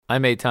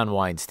I'm Eitan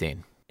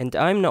Weinstein. And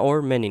I'm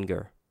Naor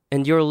Menninger.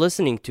 And you're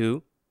listening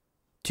to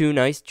Two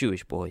Nice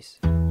Jewish Boys.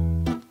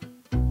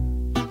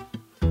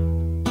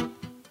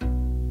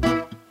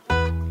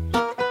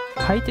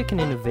 High-tech and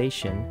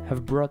innovation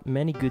have brought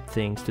many good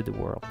things to the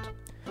world.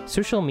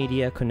 Social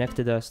media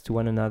connected us to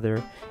one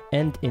another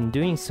and in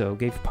doing so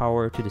gave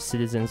power to the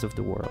citizens of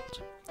the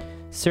world.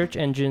 Search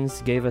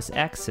engines gave us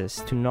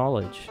access to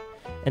knowledge,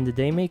 and the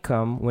day may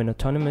come when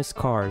autonomous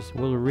cars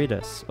will rid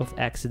us of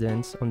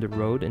accidents on the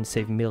road and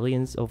save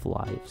millions of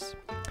lives.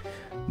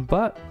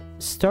 But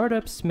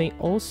startups may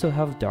also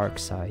have dark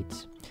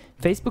sides.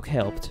 Facebook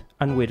helped,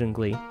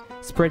 unwittingly,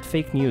 spread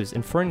fake news,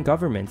 and foreign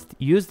governments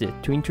used it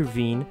to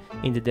intervene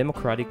in the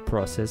democratic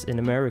process in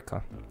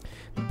America.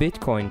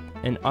 Bitcoin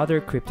and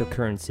other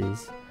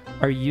cryptocurrencies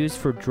are used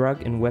for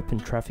drug and weapon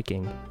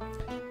trafficking,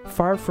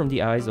 far from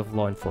the eyes of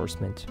law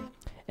enforcement.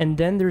 And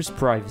then there's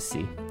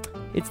privacy.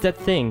 It's that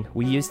thing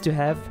we used to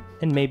have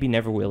and maybe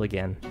never will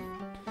again.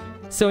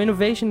 So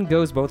innovation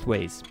goes both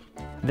ways.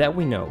 That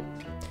we know.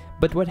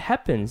 But what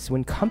happens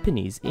when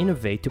companies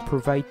innovate to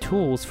provide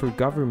tools for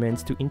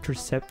governments to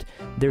intercept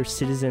their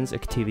citizens'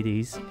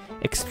 activities,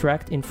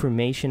 extract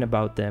information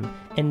about them,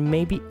 and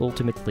maybe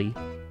ultimately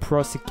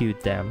prosecute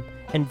them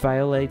and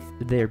violate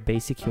their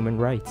basic human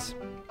rights?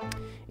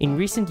 In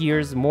recent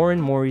years, more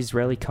and more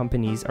Israeli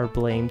companies are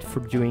blamed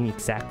for doing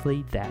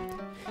exactly that.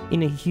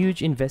 In a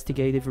huge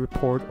investigative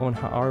report on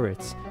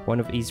Haaretz,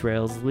 one of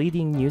Israel's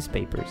leading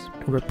newspapers,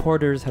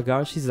 reporters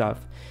Hagar Shizaf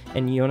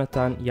and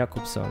Yonatan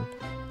Jakobson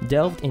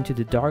delved into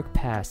the dark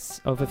pasts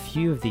of a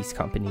few of these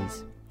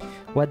companies.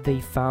 What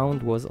they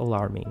found was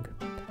alarming.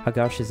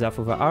 Hagar Shizaf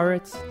of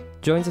Haaretz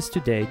joins us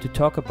today to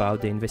talk about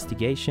the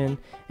investigation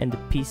and the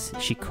piece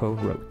she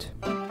co-wrote.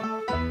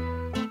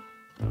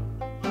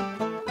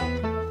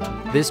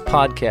 This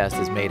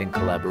podcast is made in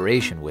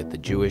collaboration with the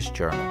Jewish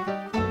Journal.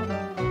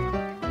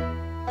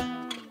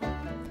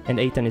 And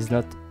Eitan is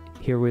not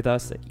here with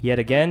us yet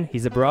again.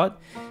 He's abroad,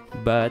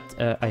 but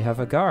I have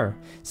Hagar.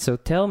 So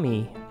tell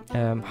me,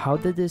 how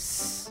did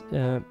this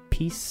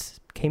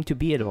piece came to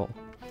be at all?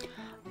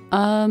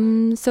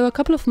 So a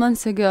couple of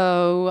months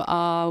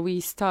ago, we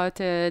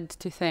started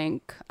to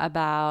think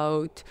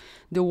about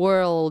the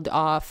world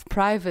of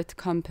private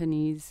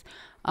companies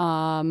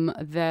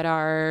that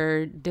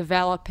are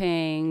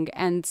developing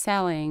and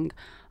selling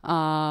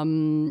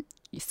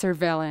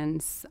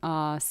surveillance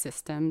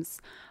systems.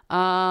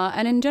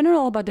 And in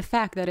general about the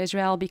fact that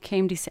Israel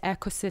became this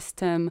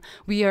ecosystem.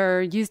 We are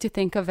used to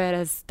think of it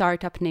as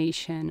startup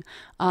nation.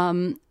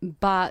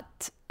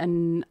 But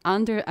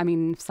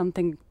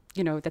something,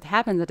 that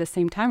happens at the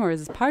same time or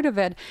as part of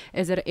it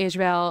is that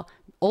Israel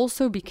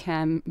also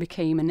became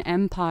an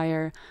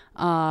empire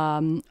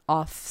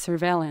of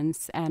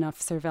surveillance and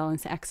of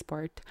surveillance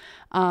export.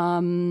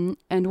 And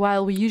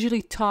while we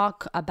usually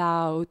talk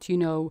about,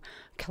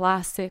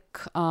 classic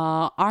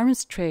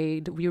arms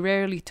trade, we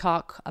rarely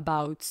talk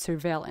about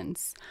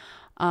surveillance.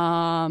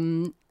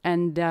 And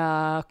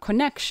the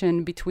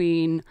connection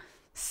between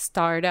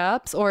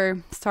startups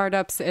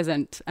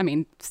isn't,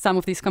 some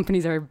of these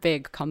companies are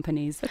big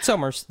companies. But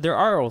there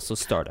are also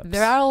startups.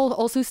 There are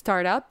also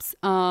startups.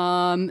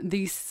 Our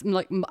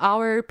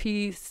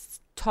piece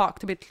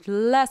talked a bit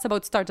less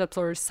about startups,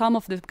 or some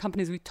of the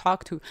companies we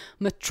talked to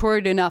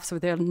matured enough so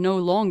they're no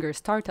longer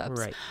startups.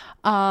 Right.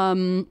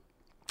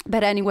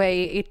 But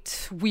anyway,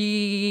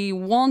 we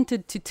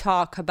wanted to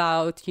talk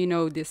about,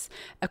 this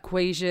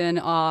equation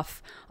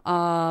of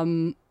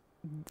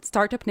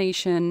startup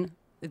nation,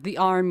 the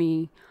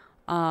army,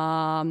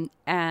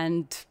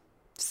 and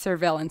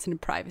surveillance and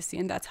privacy.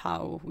 And that's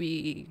how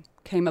we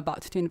came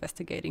about to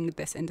investigating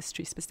this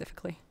industry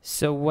specifically.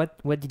 So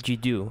what did you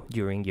do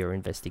during your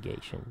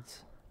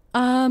investigations?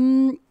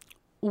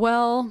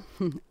 Well,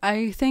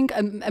 I think,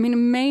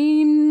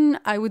 main,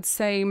 I would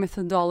say,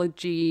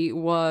 methodology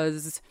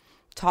was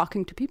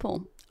talking to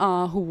people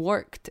who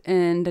worked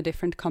in the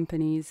different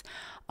companies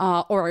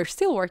or are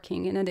still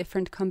working in a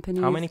different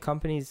companies. How many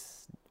companies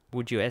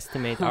would you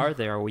estimate are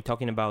there? Are we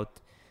talking about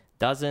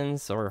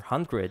dozens or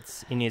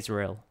hundreds in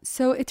Israel?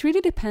 So it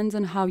really depends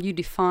on how you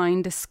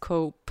define the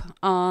scope,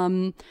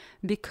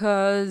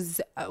 because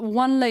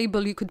one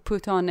label you could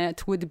put on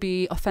it would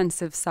be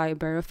offensive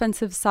cyber.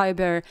 Offensive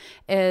cyber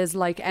is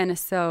like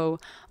NSO.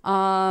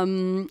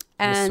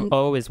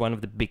 NSO is one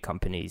of the big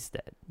companies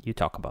that you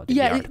talk about in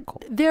the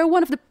article. They're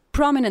one of the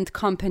prominent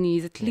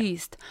companies, at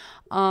least.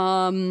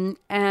 So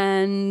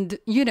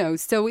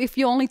if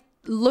you only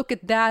look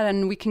at that,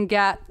 and we can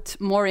get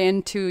more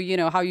into,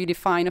 how you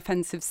define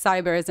offensive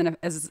cyber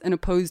as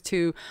opposed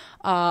to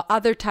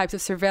other types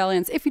of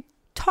surveillance. If you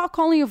talk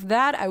only of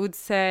that, I would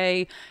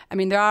say,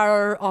 there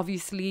are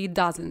obviously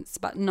dozens,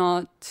 but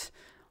not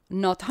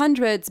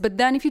hundreds. But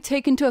then if you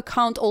take into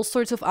account all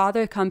sorts of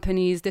other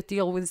companies that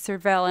deal with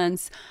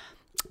surveillance,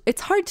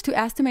 it's hard to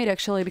estimate,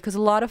 actually, because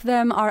a lot of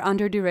them are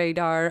under the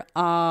radar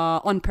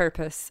on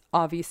purpose,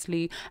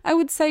 obviously. I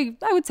would say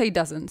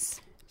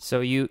dozens. So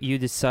you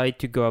decide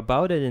to go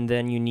about it, and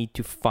then you need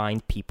to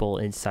find people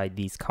inside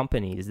these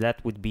companies.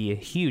 That would be a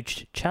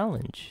huge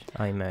challenge,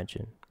 I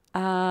imagine.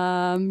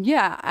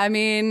 Yeah, I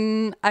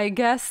mean, I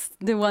guess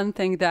the one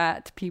thing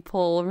that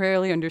people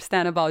rarely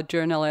understand about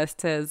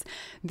journalists is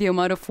the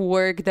amount of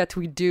work that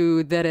we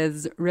do that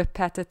is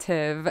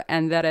repetitive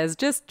and that is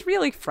just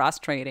really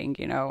frustrating,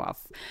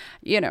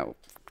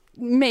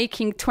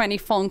 making 20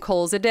 phone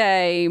calls a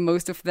day,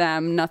 most of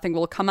them nothing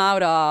will come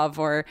out of,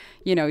 or,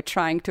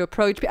 trying to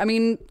approach. I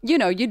mean,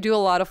 you do a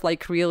lot of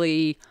like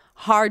really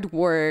hard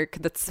work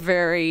that's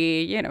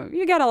very,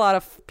 you get a lot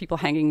of people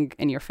hanging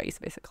in your face,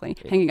 basically,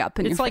 hanging up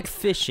in your face. It's like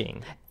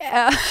fishing,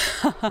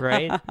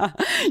 right?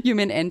 You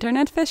mean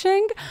internet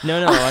fishing?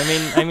 No,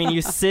 I mean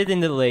you sit in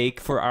the lake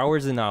for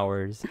hours and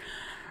hours,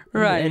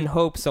 right, and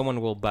hope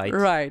someone will bite.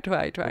 Right.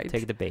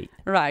 Take the bait.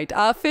 Right.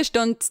 Fish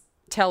don't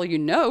tell you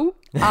no.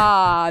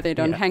 They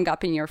don't hang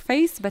up in your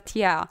face, but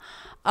yeah.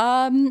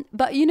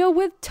 But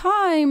with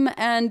time,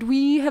 and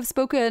we have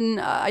spoken,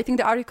 I think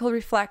the article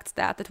reflects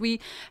that we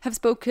have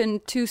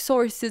spoken to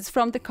sources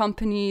from the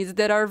companies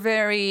that are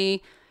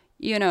very,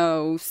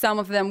 some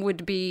of them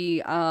would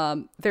be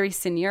very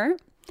senior.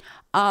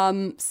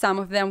 Some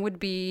of them would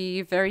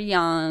be very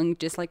young,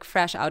 just like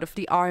fresh out of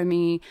the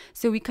army.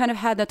 So we kind of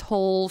had that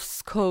whole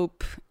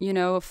scope,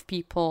 of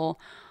people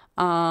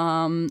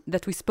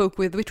that we spoke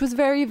with, which was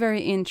very,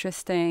 very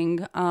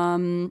interesting.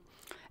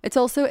 It's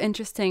also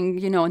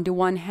interesting, on the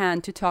one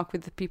hand, to talk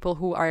with the people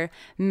who are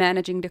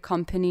managing the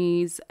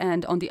companies,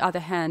 and on the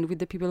other hand, with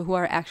the people who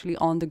are actually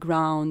on the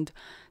ground,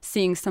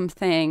 seeing some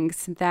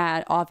things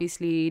that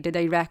obviously the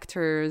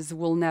directors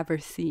will never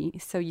see.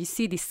 So you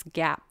see this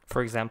gap.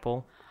 For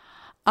example?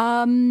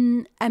 I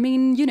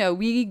mean,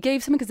 we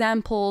gave some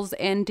examples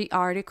in the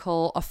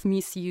article of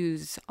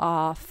misuse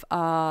of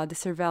the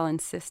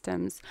surveillance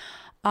systems.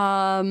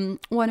 One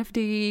of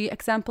the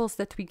examples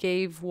that we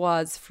gave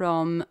was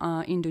from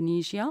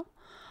Indonesia,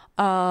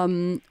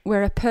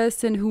 where a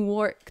person who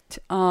worked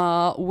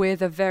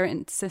with a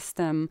Variant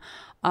system.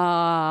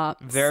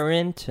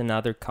 Variant,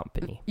 another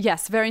company.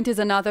 Yes, Variant is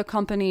another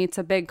company. It's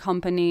a big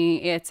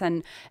company. It's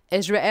an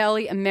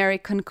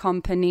Israeli-American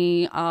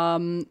company.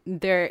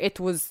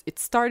 It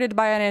started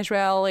by an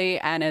Israeli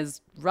and is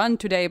run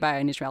today by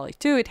an Israeli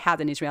too. It had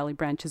an Israeli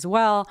branch as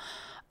well.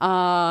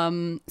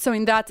 So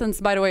in that sense,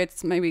 by the way,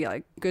 it's maybe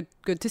like good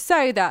to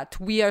say that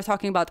we are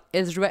talking about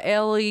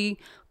Israeli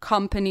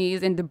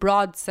companies in the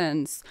broad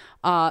sense.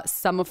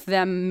 Some of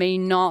them may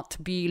not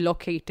be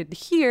located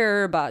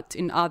here, but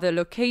in other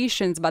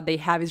locations, but they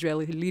have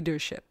Israeli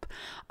leadership.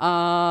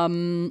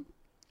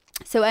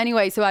 So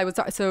anyway,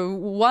 so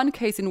one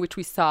case in which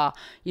we saw,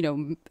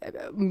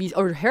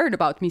 or heard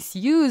about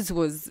misuse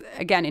was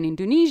again in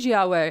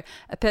Indonesia, where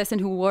a person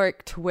who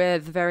worked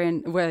with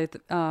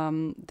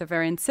the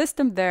Variant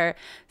system there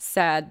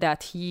said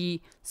that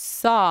he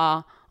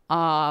saw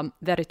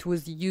that it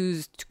was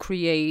used to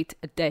create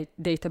a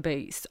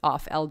database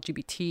of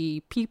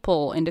LGBT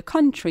people in the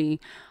country,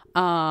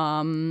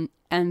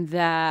 and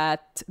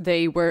that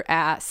they were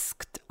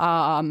asked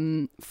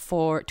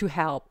to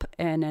help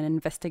in an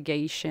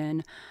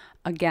investigation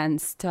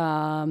against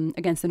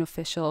an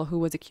official who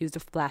was accused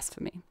of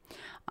blasphemy,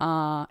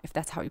 if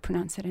that's how you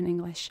pronounce it in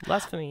English.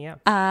 Blasphemy, yeah.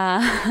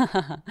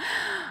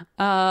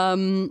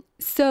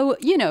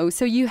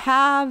 So you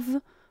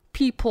have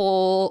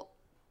people.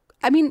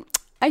 I mean,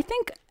 I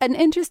think an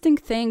interesting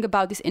thing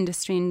about this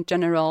industry in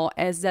general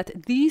is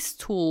that these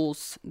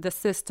tools, the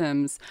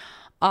systems,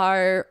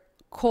 are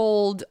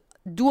called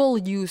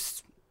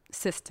dual-use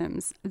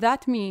systems.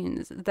 That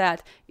means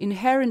that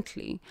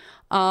inherently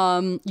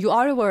you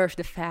are aware of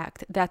the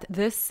fact that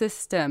this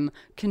system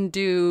can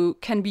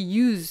be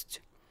used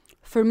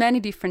for many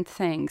different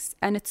things.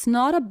 And it's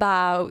not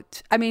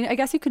about, I mean, I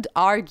guess you could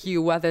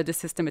argue whether the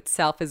system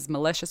itself is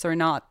malicious or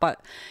not,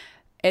 but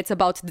it's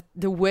about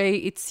the way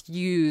it's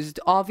used.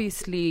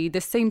 Obviously, the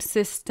same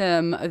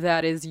system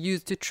that is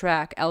used to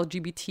track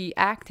LGBT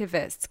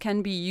activists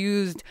can be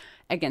used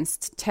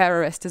against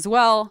terrorists as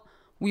well.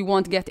 We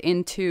won't get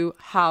into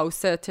how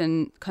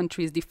certain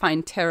countries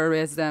define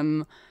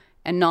terrorism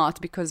and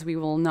not, because we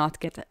will not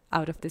get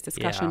out of this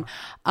discussion.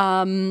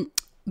 Yeah.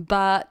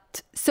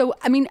 But so,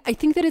 I mean, I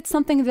think that it's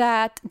something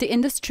that the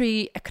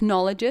industry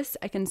acknowledges.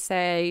 I can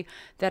say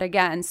that,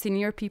 again,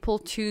 senior people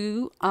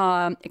too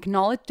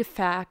acknowledge the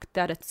fact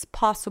that it's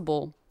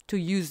possible to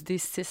use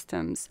these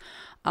systems,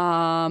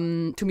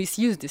 to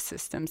misuse these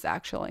systems,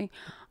 actually.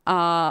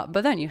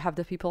 But then you have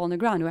the people on the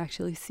ground who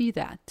actually see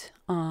that,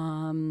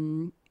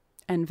 and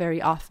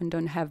very often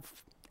don't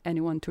have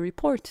anyone to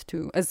report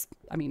to,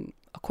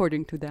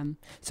 according to them.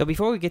 So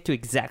before we get to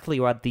exactly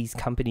what these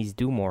companies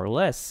do, more or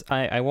less,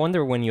 I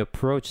wonder when you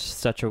approach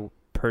such a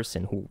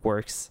person who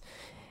works,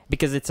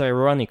 because it's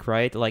ironic,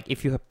 right? Like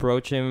if you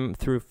approach him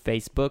through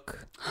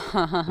Facebook,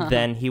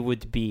 then he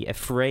would be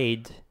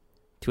afraid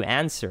to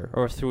answer,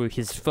 or through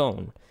his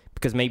phone,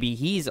 because maybe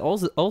he's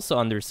also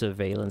under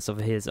surveillance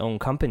of his own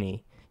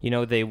company.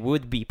 They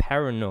would be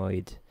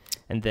paranoid,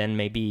 and then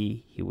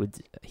maybe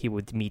he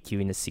would meet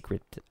you in a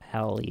secret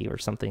alley or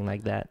something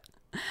like that.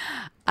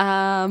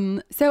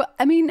 So,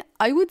 I mean,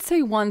 I would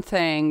say one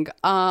thing,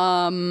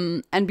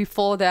 and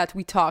before that,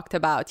 we talked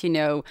about,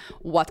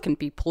 what can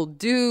people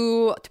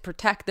do to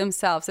protect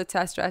themselves,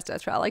 etc.,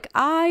 etc. Like,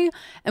 I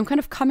am kind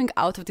of coming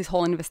out of this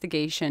whole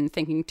investigation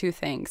thinking two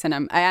things, and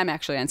I am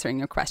actually answering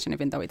your question,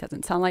 even though it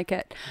doesn't sound like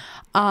it.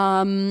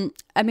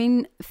 I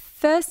mean,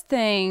 first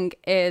thing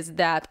is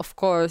that, of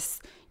course,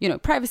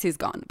 privacy is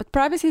gone, but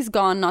privacy is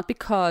gone not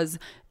because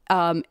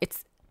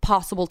it's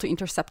possible to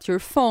intercept your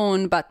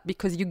phone, but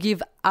because you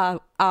give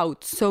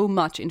out so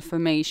much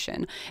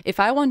information. If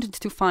I wanted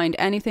to find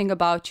anything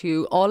about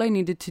you, all I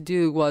needed to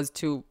do was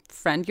to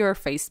friend your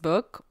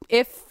Facebook,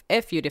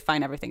 if you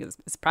define everything as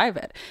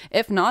private.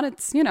 If not,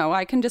 it's,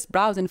 I can just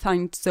browse and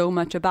find so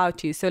much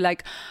about you. So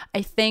like,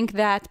 I think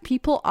that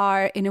people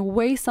are in a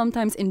way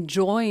sometimes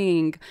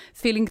enjoying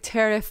feeling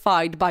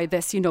terrified by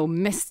this,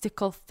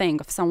 mystical thing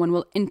of someone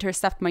will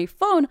intercept my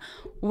phone,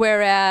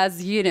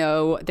 whereas,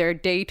 their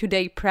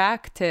day-to-day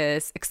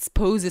practice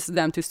exposes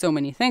them to so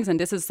many things. And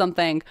this is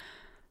something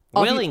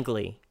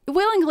willingly.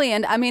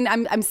 And I mean,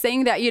 I'm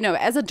saying that,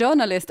 as a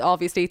journalist,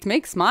 obviously it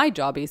makes my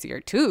job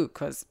easier too,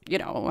 because,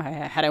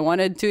 had I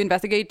wanted to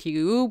investigate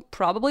you,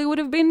 probably would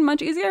have been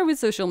much easier with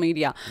social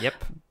media. Yep.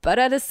 But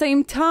at the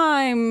same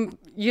time,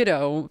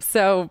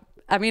 so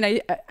I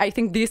mean, I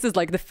think this is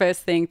like the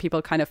first thing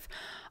people kind of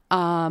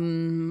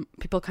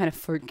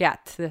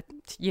forget that,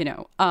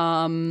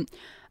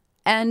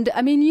 and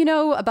I mean,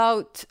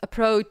 about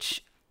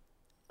approach,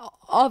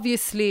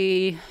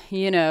 obviously,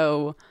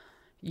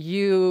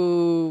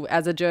 you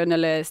as a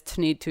journalist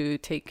need to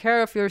take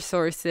care of your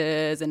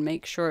sources and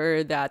make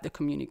sure that the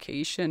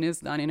communication is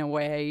done in a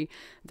way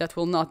that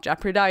will not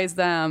jeopardize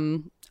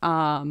them.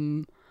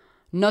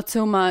 Not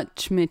so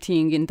much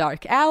meeting in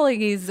dark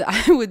alleys,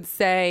 I would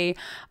say,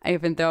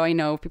 even though I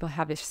know people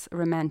have this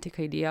romantic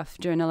idea of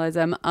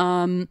journalism.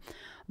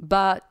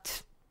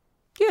 But,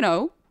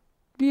 you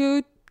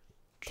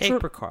take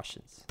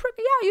precautions.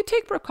 You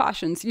take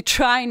precautions. You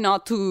try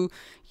not to,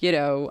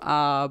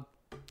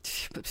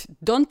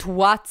 don't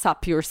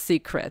WhatsApp your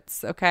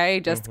secrets, okay?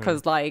 Just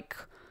because,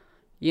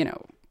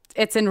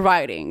 it's in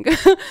writing.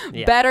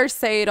 Yeah. Better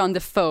say it on the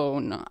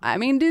phone. I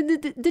mean,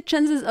 the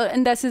chances are,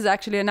 and this is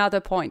actually another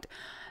point,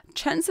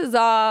 chances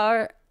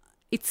are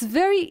it's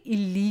very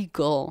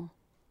illegal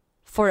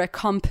for a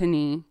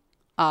company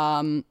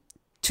to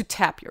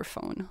tap your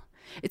phone.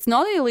 It's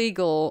not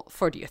illegal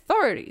for the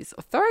authorities.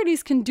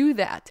 Authorities can do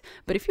that.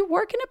 But if you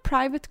work in a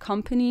private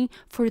company,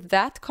 for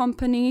that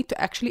company to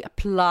actually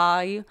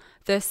apply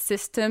the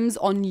systems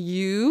on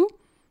you,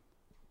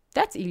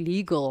 that's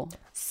illegal.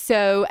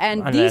 So,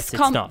 and unless these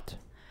it's not.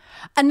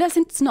 Unless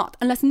it's not.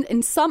 Unless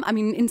in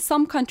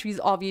some countries,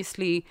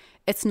 obviously,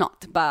 it's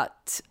not.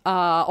 But,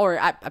 I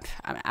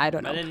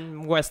don't know. But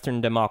in Western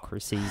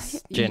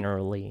democracies,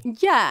 generally.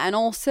 Yeah, and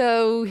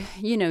also,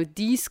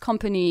 these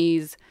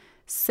companies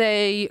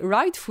say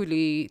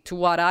rightfully, to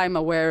what I'm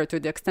aware, to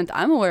the extent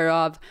I'm aware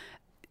of,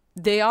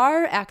 they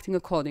are acting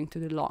according to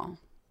the law.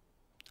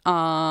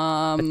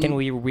 But can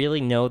we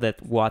really know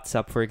that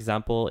WhatsApp, for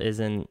example,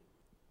 isn't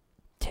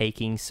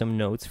taking some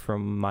notes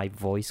from my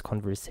voice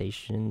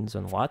conversations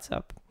on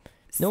WhatsApp?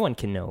 No one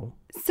can know.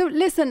 So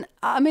listen,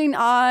 I mean,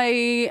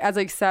 as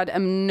I said,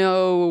 am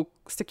no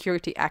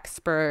security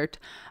expert.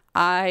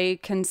 I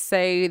can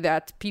say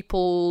that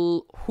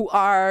people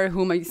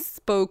whom I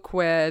spoke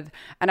with,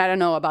 and I don't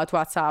know about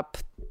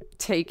WhatsApp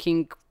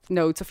taking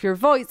notes of your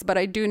voice, but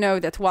I do know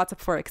that WhatsApp,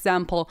 for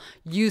example,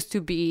 used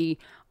to be,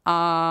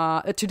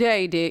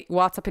 today the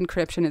WhatsApp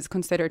encryption is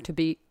considered to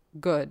be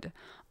good.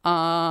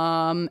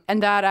 And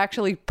that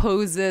actually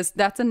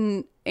that's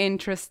an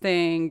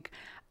interesting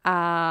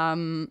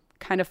kind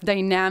of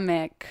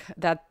dynamic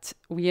that,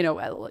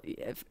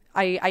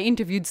 I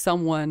interviewed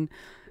someone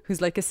who's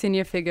like a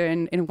senior figure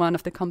in one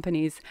of the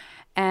companies,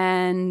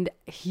 and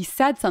he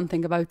said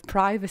something about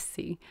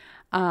privacy,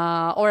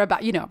 or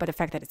about, about the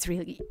fact that it's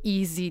really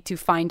easy to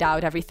find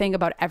out everything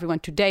about everyone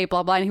today,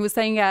 blah, blah. And he was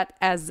saying that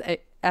as a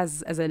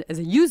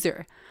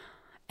user.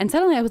 And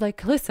suddenly I was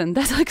like, listen,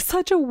 that's like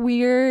such a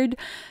weird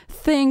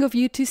thing of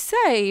you to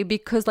say,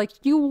 because like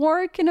you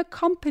work in a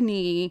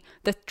company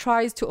that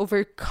tries to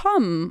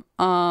overcome,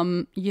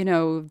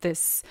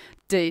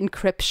 the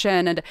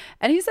encryption.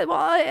 And he said,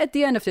 well, at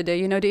the end of the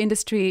day, the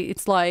industry,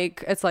 it's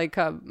like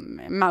a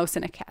mouse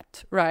and a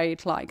cat,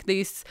 right? Like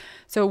this.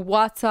 So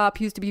WhatsApp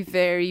used to be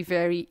very,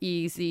 very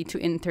easy to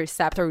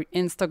intercept, or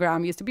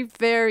Instagram used to be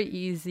very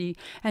easy.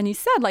 And he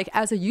said, like,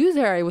 as a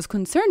user, I was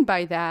concerned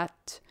by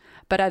that.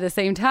 But at the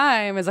same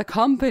time, as a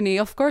company,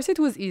 of course, it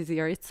was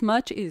easier. It's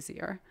much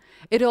easier.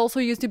 It also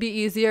used to be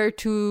easier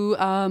to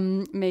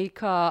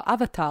make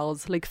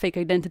avatars, like fake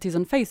identities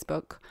on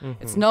Facebook.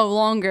 Mm-hmm. It's no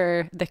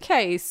longer the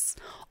case.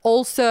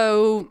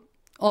 Also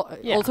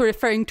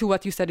referring to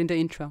what you said in the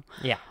intro.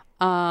 Yeah.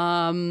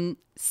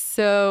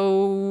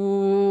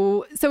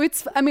 So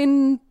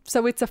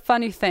it's a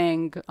funny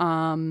thing.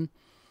 And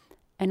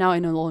now I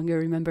no longer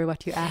remember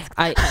what you asked.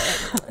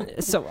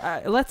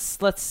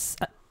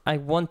 I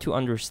want to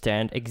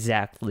understand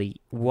exactly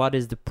what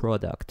is the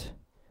product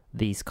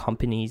these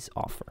companies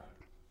offer.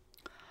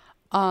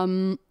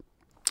 So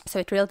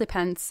it really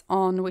depends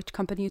on which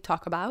company you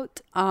talk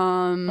about.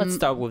 Let's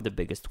start with the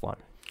biggest one.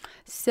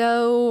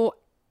 So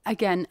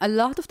again, a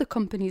lot of the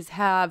companies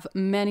have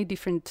many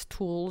different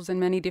tools and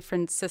many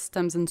different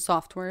systems and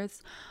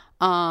softwares.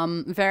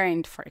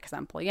 Variant, for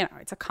example,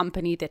 it's a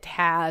company that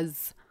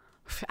has,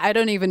 I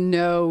don't even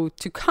know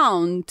to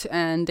count.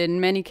 And in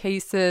many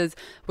cases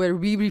where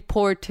we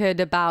reported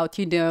about,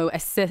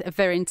 a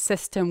Variant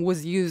system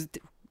was used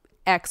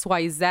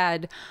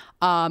XYZ,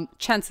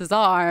 chances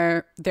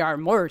are there are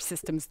more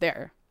systems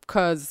there,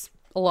 because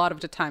a lot of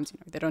the times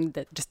they don't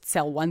just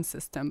sell one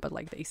system, but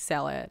like they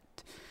sell it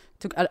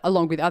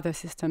along with other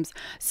systems.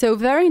 So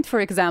Variant, for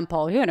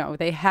example,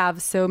 they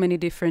have so many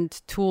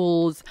different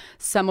tools.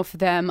 Some of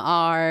them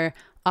are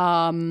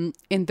in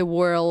the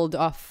world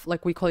of,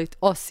 like, we call it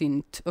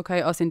OSINT.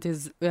 Okay, OSINT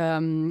is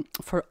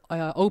for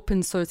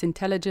open source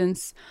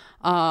intelligence,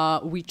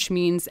 which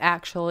means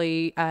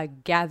actually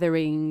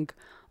gathering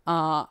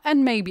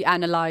and maybe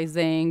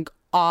analyzing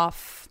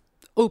of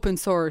open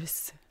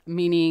source,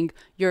 meaning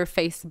your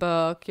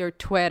Facebook, your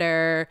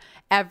Twitter,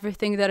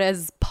 everything that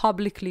is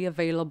publicly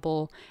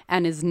available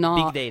and is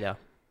not... Big data.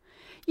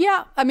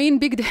 Yeah, I mean,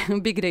 big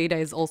data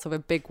is also a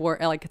big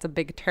word, like it's a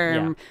big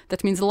term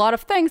that means a lot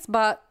of things,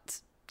 but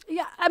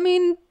yeah, I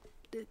mean,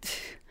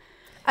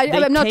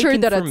 I'm not sure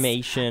that it's...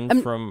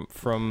 information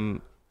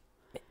from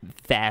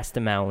vast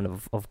amount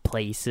of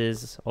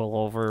places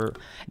all over.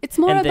 It's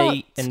more about...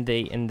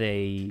 they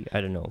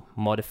I don't know,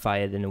 modify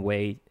it in a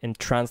way and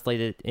translate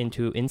it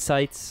into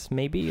insights,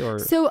 maybe, or...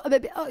 So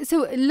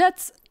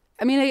let's...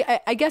 I mean,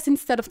 I guess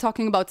instead of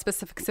talking about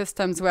specific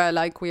systems where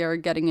like we are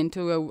getting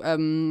into a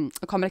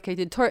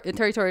complicated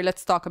territory,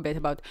 let's talk a bit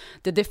about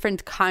the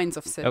different kinds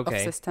of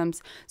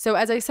systems. So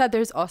as I said,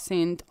 there's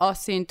OSINT.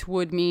 OSINT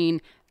would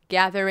mean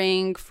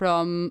gathering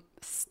from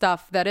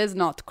stuff that is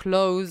not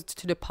closed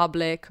to the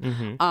public.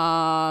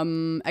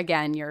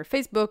 Again, your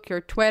Facebook,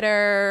 your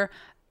Twitter.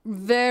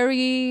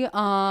 Very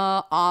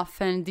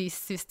often these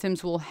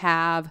systems will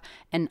have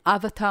an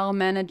avatar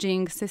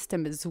managing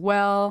system as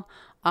well.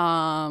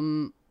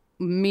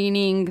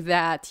 Meaning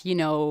that,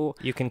 you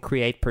can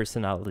create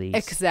personalities.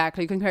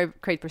 Exactly. You can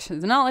create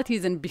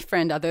personalities and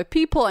befriend other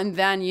people. And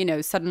then,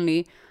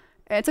 suddenly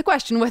it's a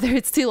question whether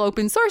it's still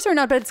open source or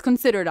not, but it's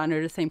considered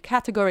under the same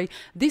category.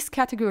 This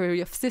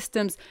category of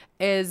systems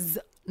is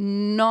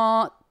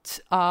not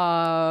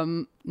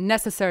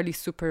necessarily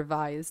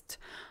supervised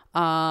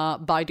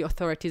by the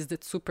authorities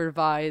that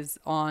supervise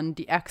on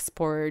the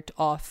export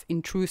of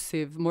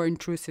more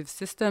intrusive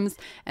systems.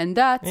 And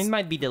it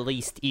might be the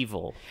least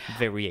evil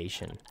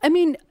variation. I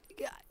mean,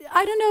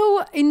 I don't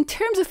know. In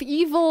terms of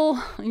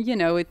evil,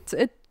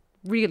 it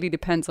really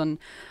depends on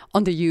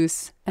the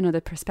use and on the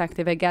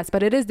perspective, I guess.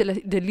 But it is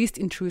the least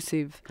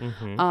intrusive.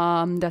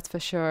 That's for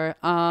sure.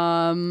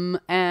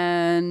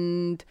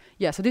 And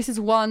yeah, so this is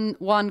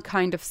one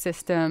kind of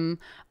system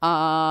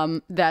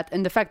and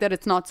the fact that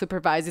it's not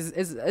supervised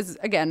is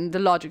again the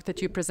logic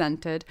that you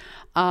presented.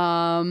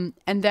 And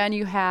then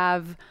you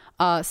have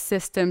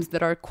systems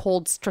that are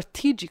called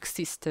strategic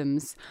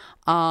systems.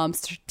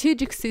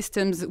 Strategic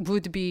systems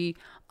would be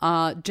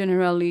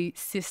generally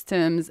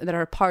systems that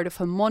are part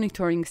of a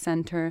monitoring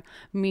center,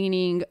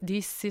 meaning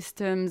these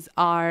systems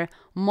are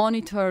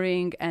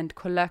monitoring and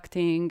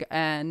collecting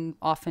and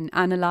often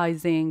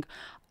analyzing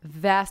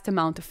vast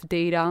amount of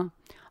data.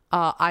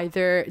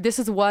 This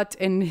is what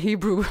in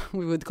Hebrew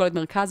we would call it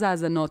Merkaz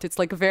Hazanot. It's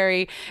like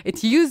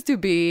it used to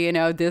be,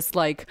 this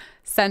like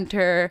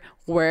center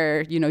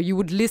where, you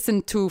would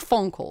listen to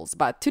phone calls.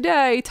 But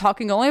today,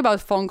 talking only about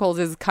phone calls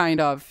is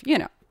kind of,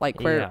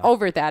 we're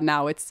over that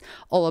now. It's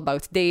all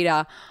about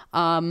data.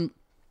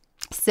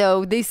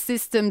 So these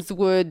systems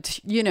would,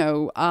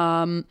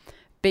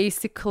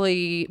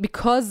 basically,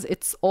 because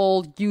it's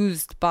all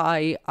used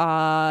by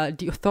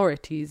the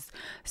authorities.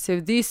 So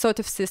these sort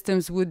of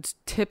systems would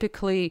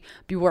typically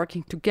be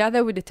working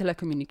together with the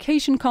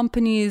telecommunication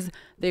companies.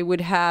 They would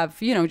have,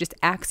 just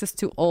access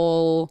to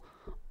all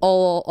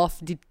of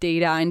the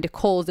data and the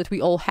calls that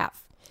we all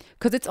have.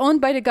 Because it's owned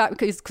by the guy,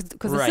 because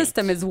the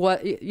system is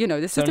what,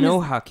 the system So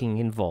no hacking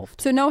involved.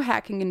 So no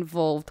hacking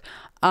involved.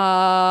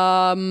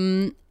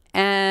 And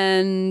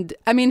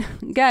I mean,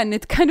 again,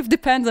 it kind of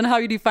depends on how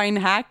you define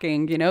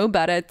hacking,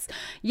 but it's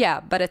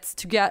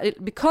together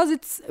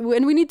because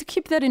and we need to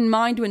keep that in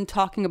mind when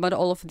talking about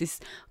all of these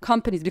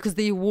companies because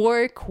they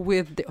work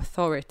with the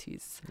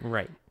authorities.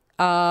 Right.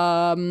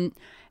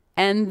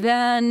 And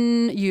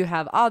then you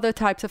have other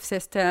types of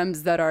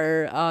systems that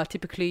are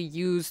typically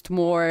used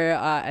more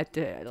at,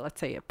 let's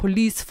say, a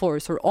police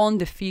force or on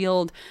the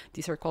field.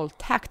 These are called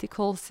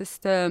tactical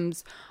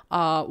systems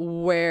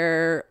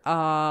where,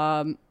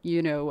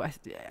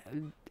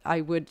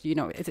 I would,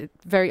 it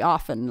very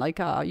often, like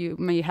you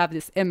may have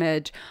this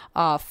image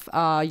of,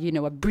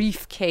 a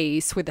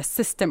briefcase with a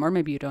system, or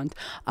maybe you don't.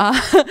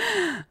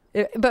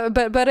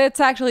 But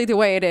it's actually the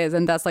way it is,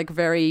 and that's like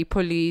very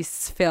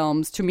police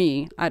films to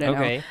me. I don't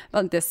know.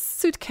 But this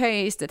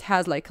suitcase that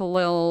has like a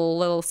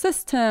little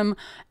system,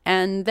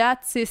 and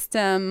that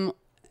system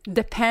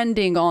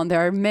depending on,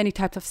 there are many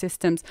types of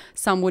systems.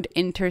 Some would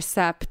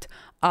intercept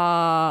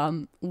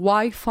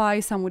Wi-Fi,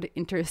 some would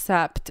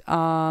intercept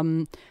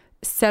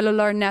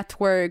cellular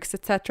networks,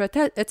 etc.,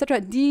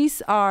 etc.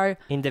 These are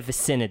In the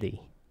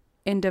vicinity.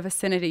 in the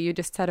vicinity. You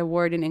just said a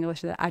word in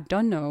English that I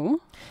don't know.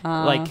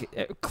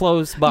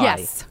 Close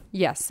by.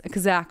 Yes,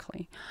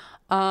 exactly.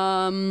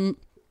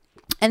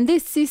 And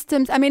these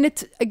systems, I mean,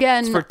 it's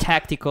for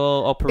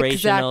tactical,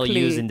 operational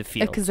use in the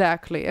field.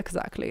 Exactly.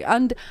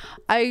 And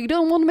I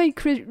don't want to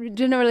make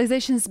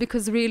generalizations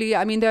because really,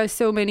 I mean, there are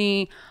so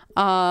many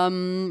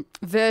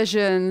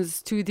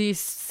versions to these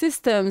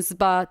systems,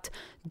 but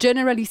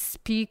generally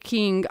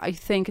speaking, I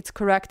think it's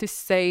correct to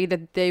say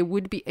that they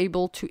would be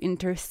able to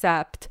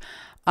intercept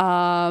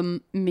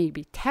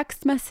maybe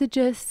text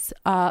messages,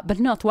 but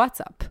not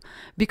WhatsApp,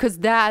 because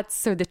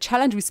that's the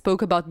challenge we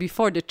spoke about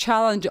before, the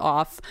challenge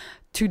of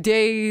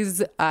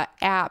today's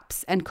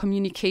apps and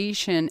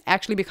communication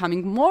actually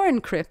becoming more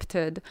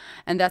encrypted.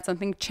 And that's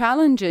something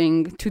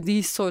challenging to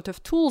these sort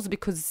of tools,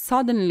 because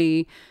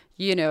suddenly,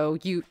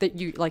 you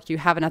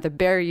have another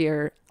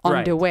barrier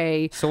on the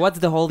way. So what's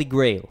the Holy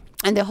Grail?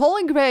 And the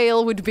Holy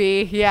Grail would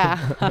be, the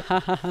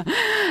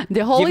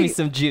Holy. Give me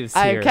some juice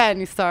here. I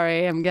can.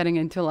 Sorry, I'm getting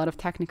into a lot of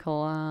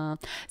technical.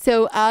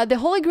 So the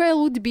Holy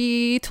Grail would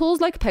be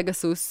tools like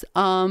Pegasus.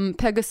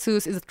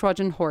 Pegasus is a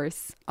Trojan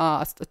horse,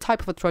 a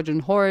type of a Trojan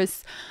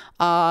horse.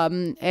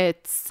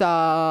 It's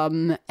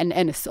an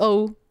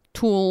NSO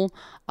tool,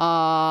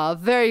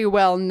 very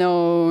well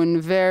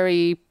known,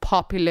 very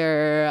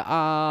popular,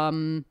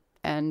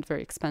 and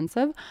very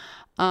expensive.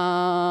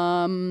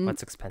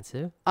 What's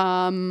expensive?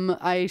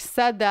 I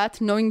said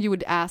that knowing you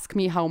would ask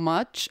me how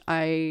much.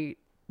 I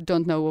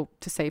don't know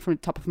what to say from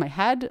the top of my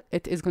head.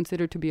 It is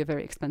considered to be a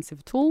very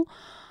expensive tool.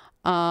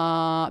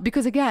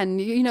 Because again,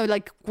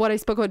 like what I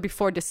spoke about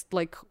before, this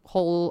like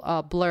whole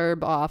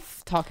blurb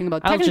of talking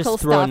about technical stuff. I'll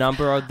just throw a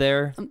number out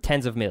there,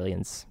 tens of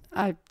millions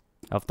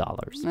of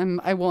dollars.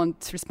 I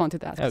won't respond to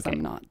that because Okay.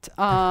 I'm not.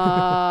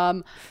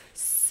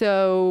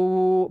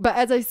 So, but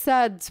as I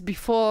said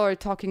before,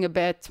 talking a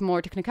bit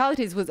more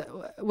technicalities, was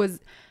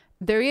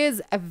there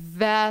is a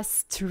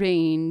vast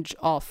range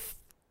of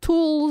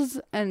tools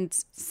and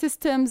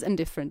systems and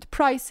different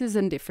prices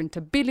and different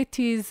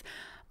abilities.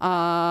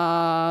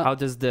 How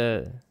does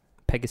the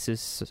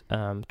Pegasus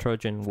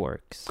Trojan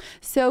work?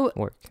 So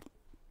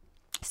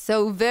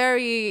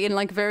very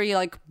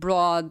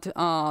broad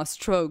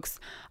strokes.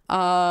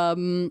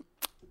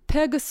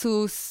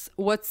 Pegasus,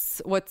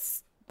 what's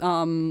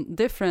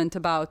different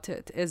about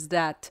it is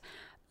that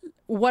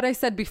what I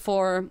said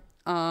before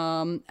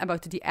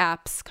about the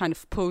apps kind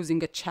of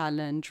posing a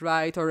challenge,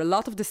 right? Or a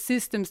lot of the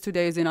systems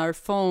today in our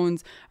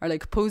phones are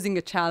like posing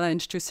a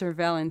challenge to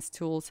surveillance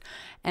tools.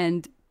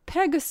 And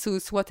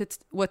Pegasus, what it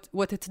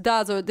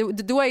does, or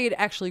the way it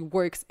actually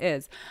works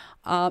is,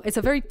 it's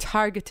a very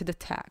targeted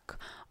attack,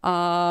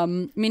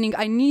 meaning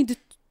I need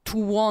to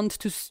want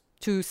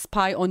to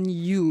spy on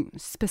you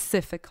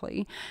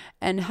specifically.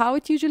 And how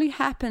it usually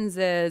happens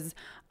is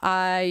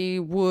I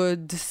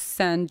would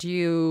send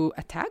you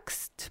a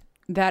text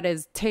that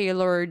is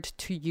tailored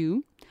to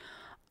you.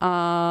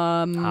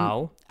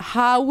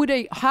 How would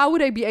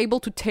I be able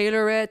to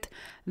tailor it?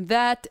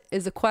 That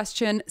is a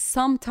question.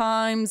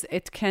 Sometimes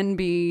it can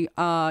be,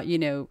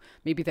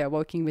 maybe they're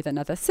working with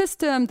another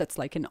system that's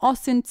like an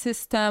OSINT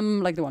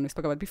system, like the one we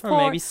spoke about before. Or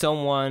maybe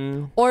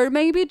someone or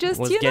maybe just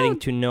was getting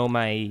to know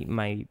my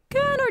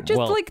or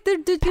just like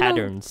the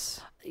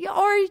patterns.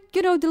 Or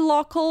the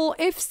local.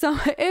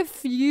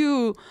 If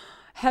you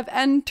have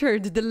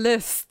entered the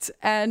list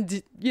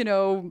and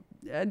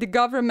the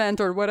government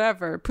or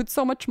whatever put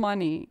so much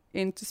money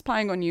into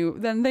spying on you,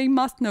 then they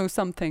must know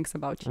some things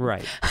about you,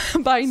 right?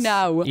 By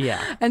now.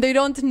 Yeah. And they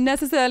don't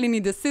necessarily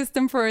need a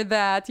system for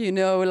that,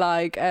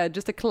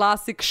 just a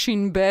classic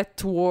Shin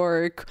Bet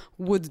work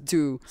would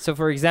do. So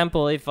for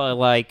example, if I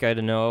like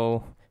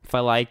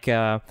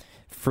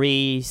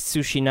free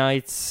sushi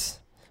nights,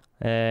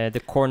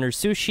 the corner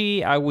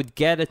sushi, I would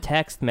get a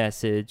text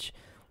message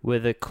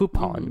with a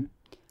coupon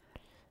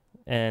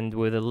and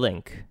with a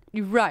link.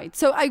 Right.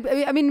 So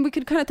I mean, we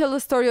could kind of tell the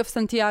story of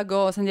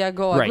Santiago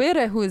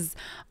Aguirre, who's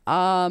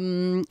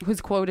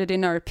quoted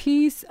in our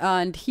piece,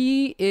 and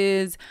he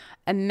is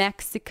a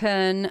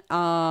Mexican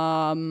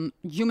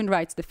human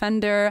rights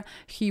defender.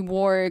 He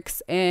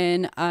works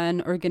in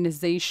an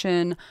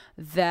organization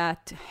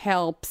that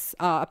helps.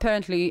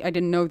 Apparently, I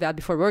didn't know that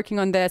before working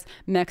on this.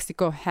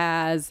 Mexico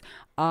has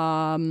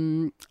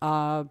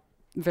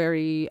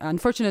very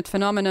unfortunate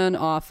phenomenon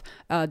of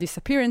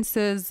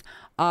disappearances,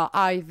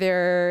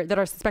 either that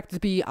are suspected to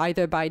be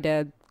either by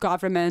the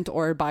government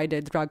or by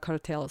the drug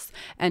cartels.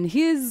 And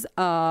his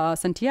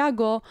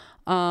Santiago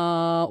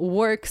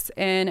works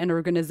in an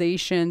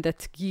organization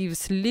that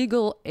gives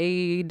legal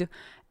aid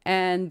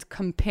and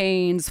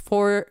campaigns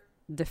for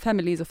the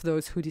families of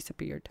those who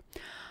disappeared.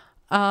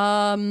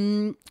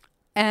 And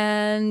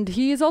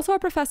he is also a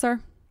professor,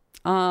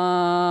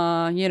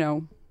 to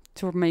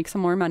make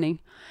some more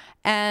money.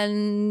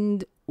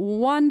 And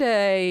one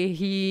day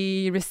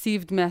he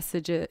received a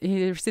message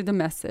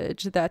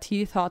that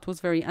he thought was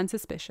very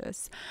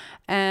unsuspicious,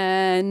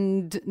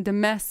 and the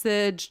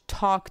message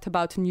talked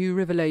about new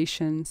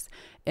revelations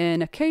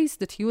in a case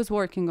that he was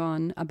working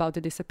on about the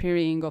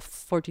disappearing of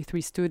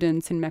 43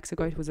 students in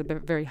Mexico. It was a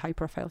very high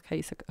profile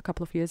case a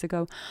couple of years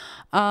ago.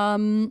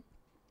 And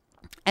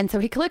so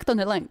he clicked on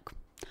the link,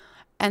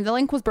 and the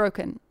link was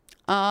broken.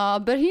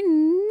 But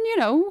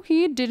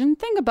he didn't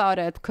think about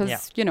it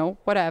because,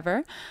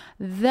 whatever.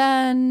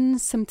 Then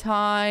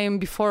sometime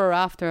before or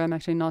after, I'm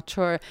actually not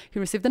sure, he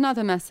received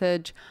another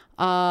message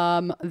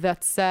that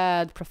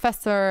said,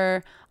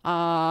 Professor,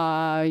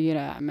 I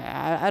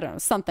don't know,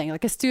 something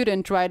like a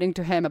student writing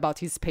to him about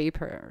his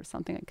paper or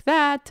something like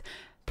that.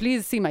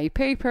 Please see my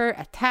paper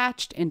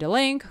attached in the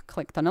link.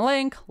 Clicked on a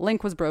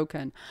link was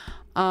broken.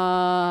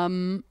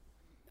 Again,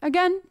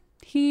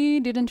 he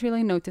didn't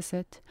really notice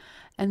it.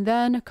 And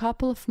then a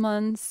couple of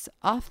months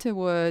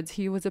afterwards,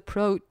 he was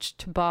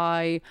approached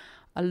by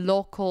a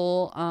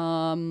local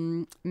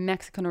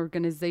Mexican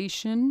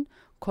organization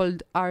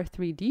called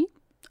R3D.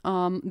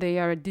 They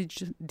are a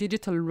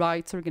digital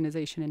rights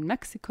organization in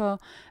Mexico,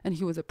 and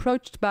he was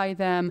approached by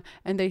them,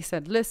 and they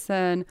said,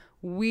 "Listen,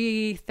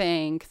 we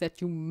think that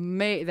you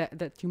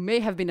may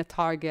have been a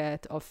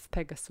target of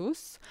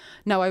Pegasus."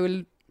 Now, I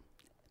will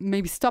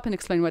maybe stop and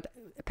explain what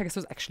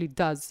Pegasus actually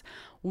does.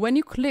 When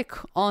you click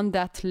on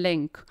that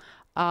link,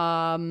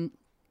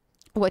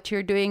 what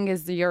you're doing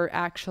is you're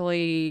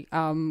actually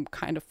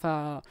kind of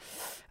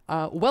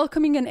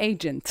welcoming an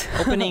agent.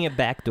 Opening a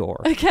back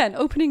door. Again,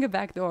 opening a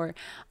back door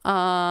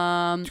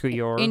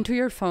into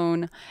your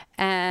phone,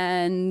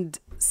 and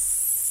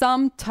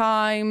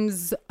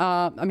sometimes,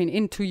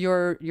 into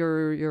your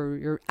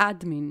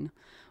admin,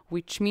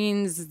 which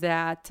means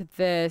that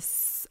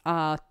this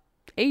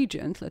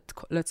agent,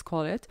 let's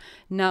call it,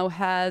 now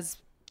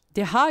has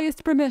the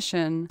highest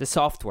permission. The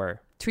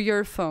software. To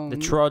your phone. The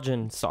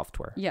Trojan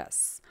software.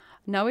 Yes.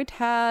 Now it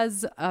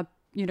has the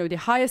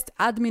highest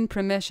admin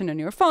permission on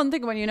your phone.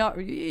 Think when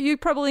you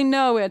probably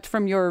know it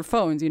from your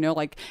phones,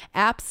 like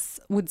apps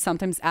would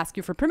sometimes ask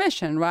you for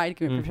permission, right?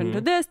 Give me permission to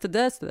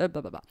this, to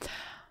blah, blah, blah.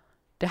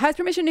 The highest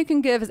permission you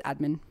can give is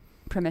admin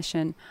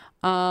permission.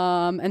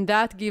 And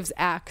that gives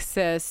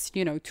access,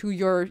 to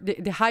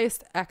the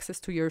highest access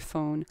to your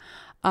phone.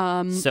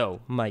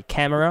 So my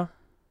camera.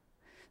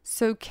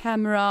 So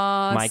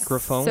camera.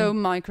 Microphone. So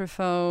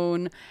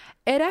microphone.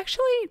 It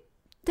actually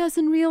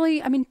doesn't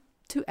really,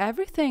 to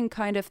everything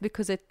kind of,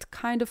 because it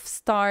kind of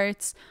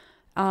starts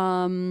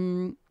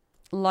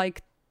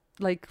like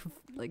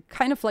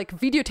kind of like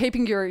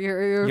videotaping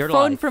your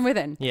phone life. From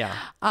within. Yeah.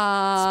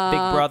 It's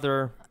Big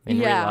Brother in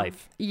real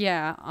life.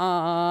 Yeah.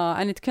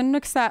 And it can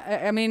accept,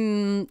 I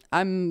don't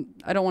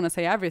want to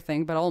say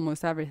everything, but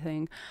almost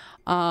everything.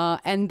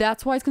 And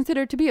that's why it's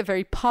considered to be a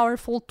very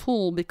powerful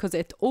tool, because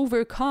it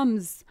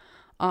overcomes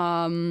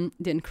the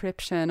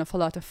encryption of a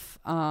lot of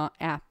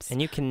apps.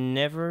 And you can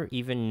never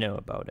even know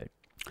about it.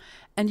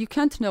 And you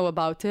can't know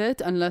about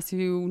it unless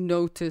you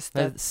notice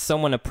that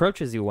someone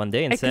approaches you one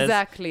day and says,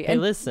 "Hey,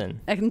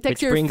 listen." I can take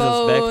which your brings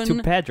phone. us back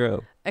to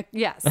Pedro.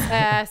 Yes,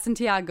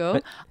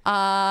 Santiago.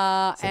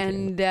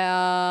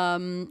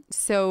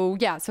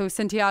 So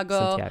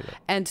Santiago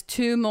and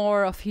two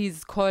more of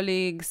his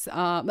colleagues.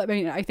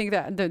 I think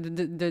that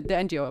the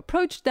NGO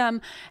approached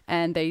them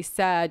and they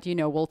said,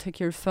 we'll take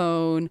your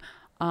phone.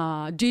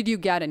 Did you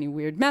get any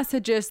weird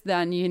messages?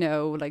 Then,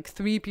 like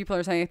 3 people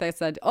or something like that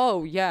said,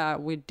 oh, yeah,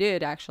 we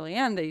did actually.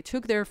 And they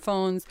took their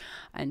phones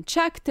and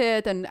checked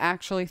it. And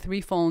actually 3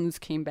 phones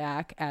came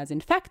back as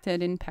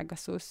infected in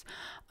Pegasus.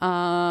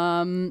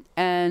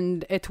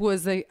 And it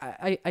was,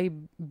 I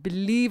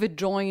believe, a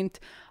joint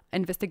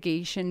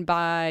investigation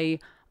by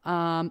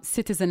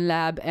Citizen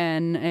Lab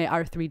and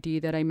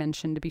R3D that I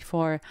mentioned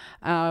before,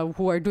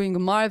 who are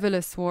doing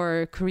marvelous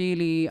work,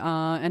 really,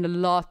 and a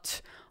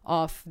lot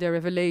of the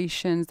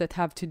revelations that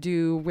have to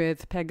do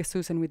with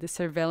Pegasus and with the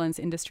surveillance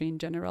industry in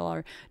general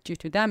are due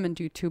to them and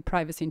due to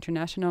Privacy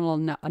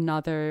International,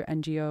 another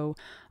NGO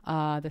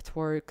that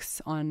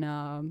works on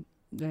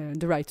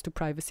the rights to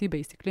privacy,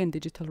 basically, and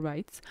digital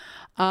rights.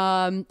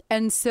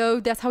 And so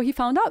that's how he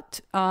found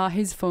out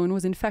his phone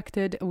was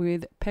infected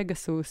with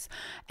Pegasus.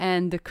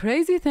 And the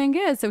crazy thing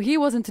is, so he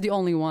wasn't the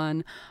only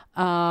one,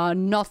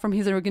 not from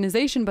his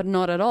organization, but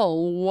not at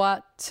all.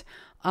 What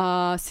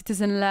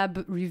Citizen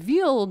Lab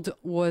revealed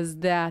was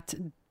that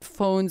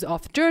phones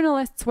of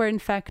journalists were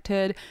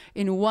infected.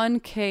 In one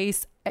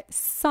case, a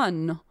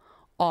son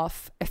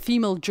of a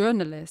female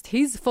journalist,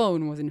 his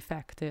phone was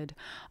infected.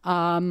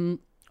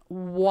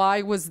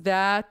 Why was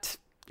that?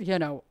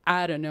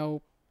 I don't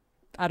know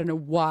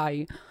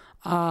why.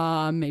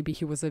 Maybe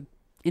he was an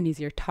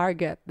easier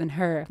target than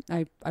her.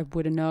 I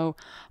wouldn't know.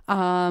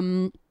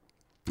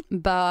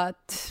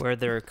 But were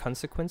there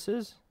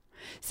consequences?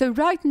 So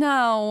right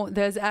now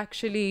there's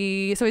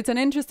actually, so it's an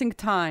interesting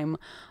time,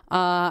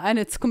 and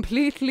it's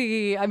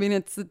completely,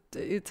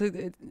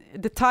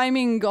 the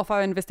timing of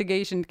our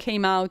investigation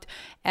came out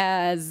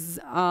as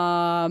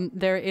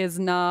there is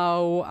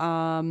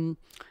now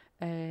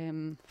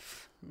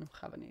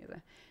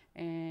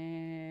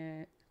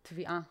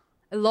תביעה.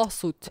 A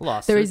lawsuit.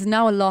 There is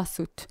now a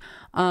lawsuit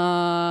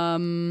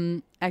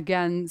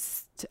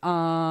against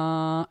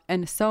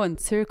NSO and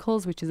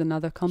Circles, which is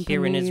another company.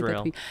 Here in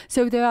Israel.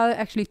 So there are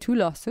actually two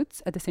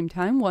lawsuits at the same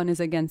time. One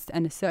is against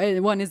NSO.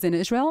 One is in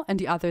Israel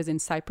and the other is in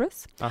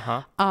Cyprus.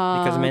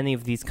 Because many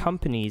of these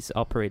companies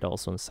operate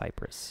also in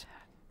Cyprus.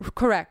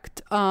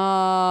 Correct.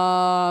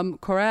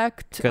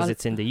 Correct. Because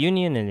it's in the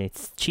union and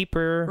it's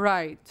cheaper.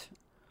 Right.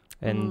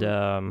 And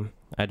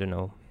I don't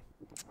know.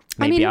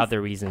 Maybe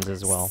other reasons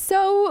as well.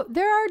 So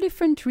there are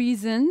different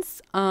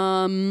reasons.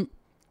 And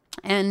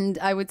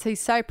I would say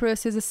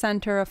Cyprus is a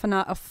center of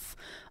a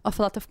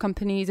lot of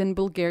companies, and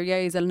Bulgaria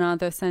is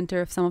another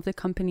center of some of the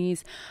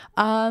companies.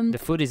 The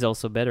food is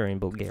also better in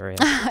Bulgaria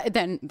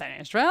than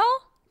Israel.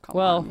 Come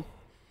well, on.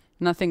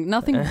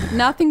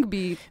 Nothing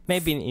beat.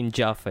 Maybe in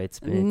Jaffa it's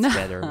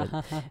better.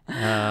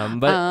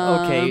 But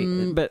okay.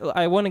 But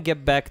I want to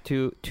get back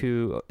to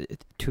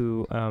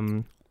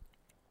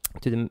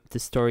the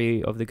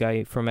story of the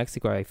guy from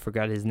Mexico. I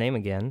forgot his name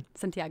again.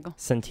 Santiago.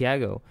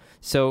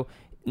 So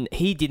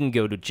he didn't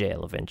go to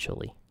jail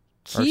eventually.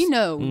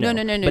 No.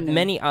 But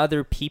many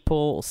other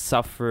people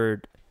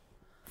suffered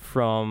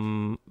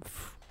from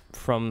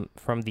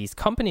these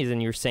companies,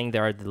 and you're saying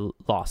there are the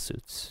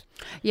lawsuits.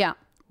 Yeah.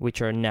 Which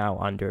are now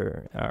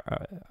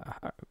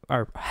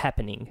are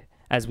happening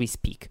as we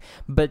speak.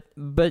 But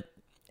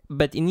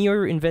in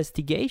your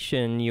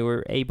investigation, you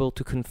were able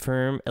to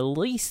confirm a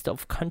list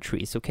of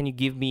countries. So can you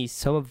give me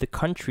some of the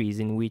countries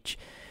in which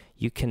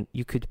you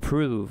could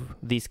prove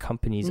these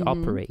companies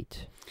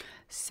operate?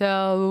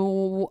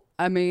 So,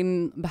 I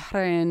mean,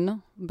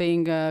 Bahrain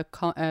being a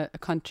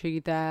country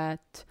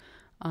that,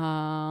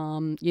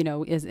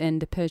 is in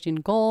the Persian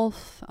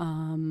Gulf.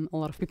 A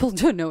lot of people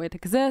don't know it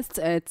exists.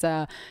 It's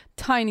a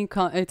tiny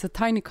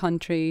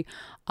country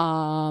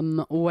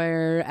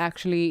where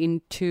actually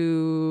in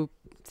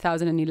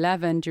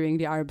 2011 during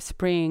the Arab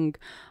Spring,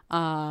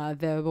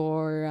 there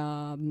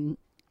were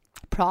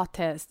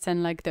protests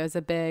and there's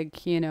a big,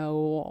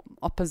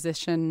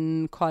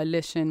 opposition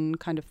coalition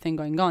kind of thing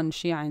going on,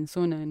 Shia and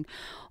Sunni and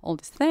all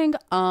this thing.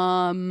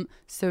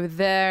 So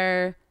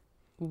there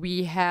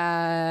we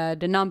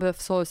had a number of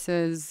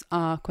sources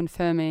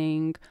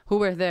confirming who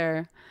were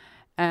there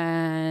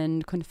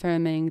and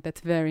confirming that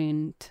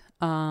variant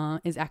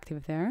is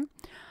active there.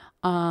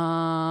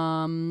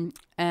 And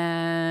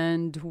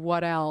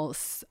what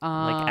else?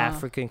 Like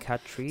African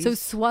countries? So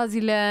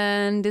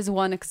Swaziland is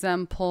one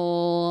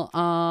example,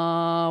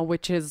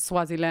 which is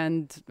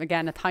Swaziland,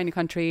 again, a tiny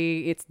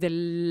country. It's the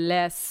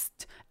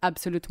last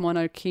absolute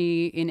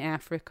monarchy in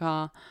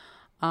Africa.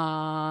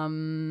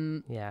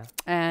 Yeah.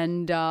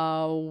 And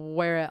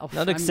where else?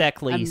 Not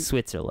exactly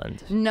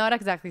Switzerland. Not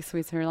exactly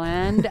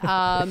Switzerland.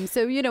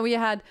 So, we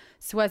had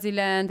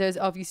Swaziland. There's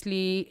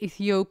obviously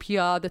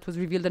Ethiopia that was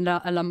revealed a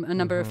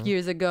number of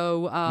years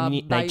ago.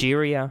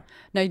 Nigeria.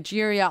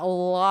 A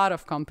lot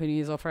of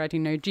companies operate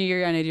in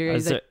Nigeria.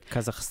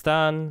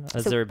 Kazakhstan,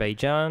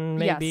 Azerbaijan,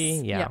 maybe.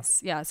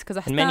 Yes,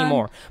 Kazakhstan. And many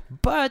more.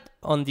 But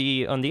on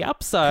the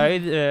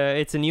upside,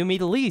 it's a new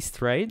Middle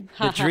East, right?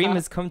 The dream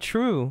has come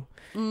true.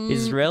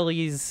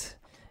 Israelis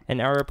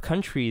and Arab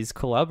countries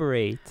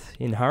collaborate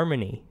in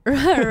harmony.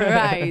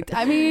 Right.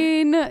 I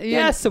mean...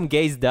 some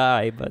gays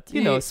die, but,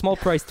 small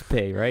price to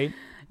pay, right?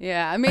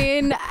 Yeah, I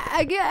mean,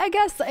 I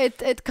guess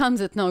it comes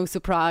at no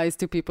surprise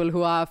to people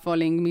who are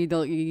following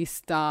Middle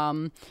East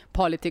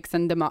politics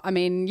and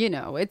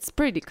it's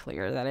pretty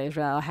clear that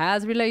Israel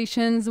has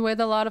relations with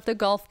a lot of the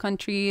Gulf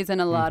countries and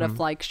a lot of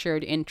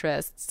shared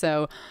interests.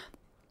 So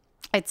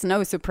it's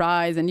no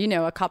surprise. And,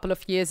 a couple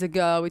of years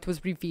ago, it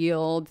was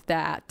revealed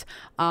that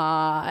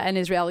an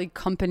Israeli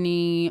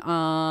company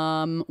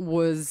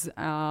was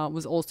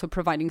also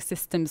providing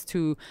systems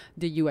to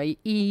the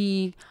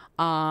UAE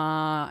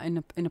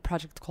in a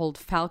project called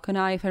Falcon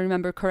Eye, if I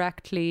remember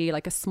correctly,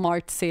 like a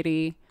smart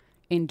city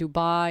in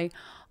Dubai.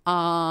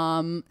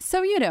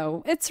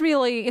 So,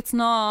 it's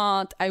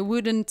not, I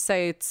wouldn't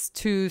say it's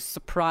too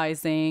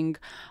surprising,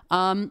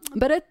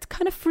 but it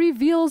kind of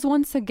reveals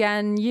once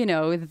again,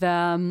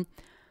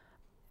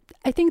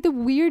 I think the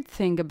weird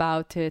thing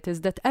about it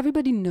is that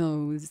everybody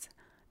knows,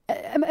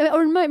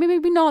 or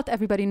maybe not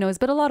everybody knows,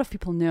 but a lot of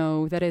people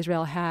know that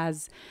Israel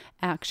has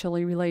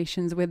actually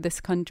relations with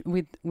this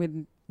country,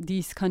 with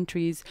these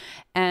countries,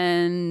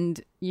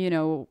 and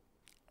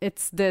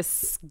it's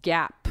this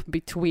gap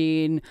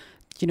between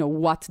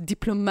what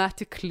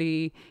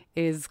diplomatically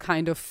is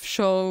kind of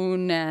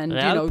shown and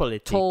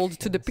told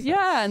to the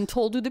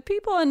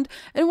people and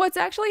what's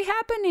actually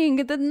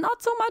happening, that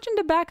not so much in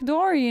the back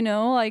door,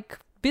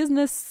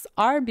 business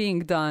are being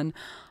done.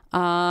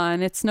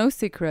 And it's no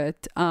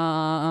secret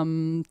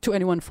to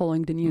anyone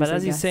following the news. But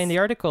as you say in the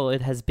article,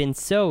 it has been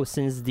so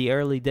since the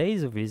early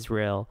days of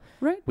Israel.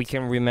 Right. We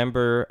can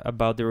remember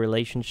about the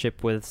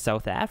relationship with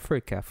South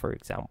Africa, for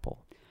example.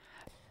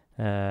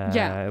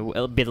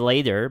 A bit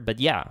later, but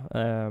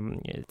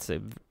it's a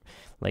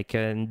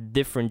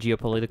different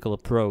geopolitical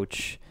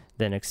approach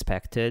than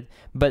expected.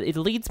 But it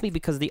leads me,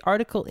 because the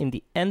article, in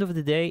the end of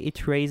the day, it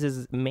raises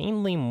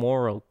mainly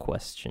moral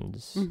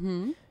questions,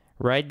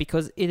 right?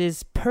 Because it is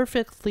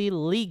perfectly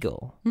legal,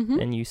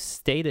 and you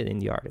state it in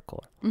the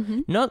article.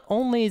 Not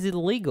only is it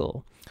legal,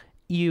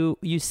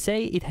 you say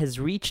it has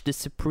reached the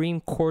Supreme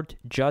Court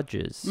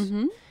judges,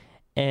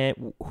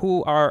 and who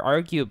are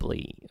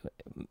arguably,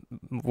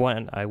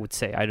 I would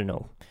say, I don't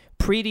know,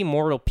 pretty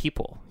moral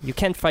people. You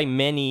can't find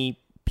many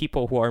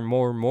people who are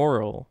more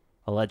moral,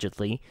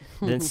 allegedly,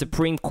 than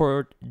Supreme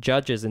Court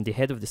judges and the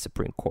head of the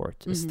Supreme Court,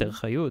 Esther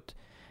Hayut.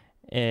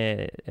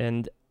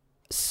 And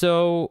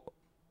so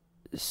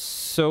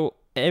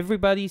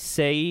everybody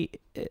say,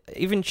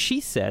 even she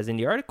says in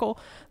the article,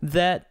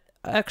 that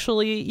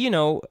actually,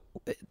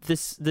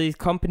 the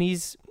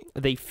companies,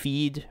 they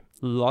feed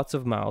lots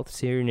of mouths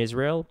here in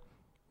Israel,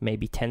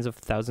 maybe tens of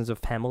thousands of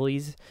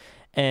families,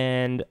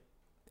 and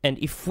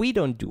if we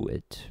don't do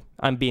it,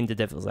 I'm being the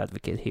devil's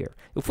advocate here.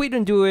 If we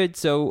don't do it,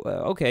 so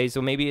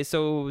maybe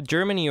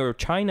Germany or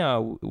China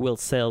will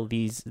sell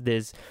this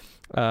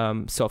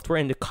software,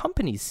 and the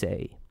companies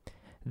say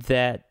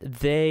that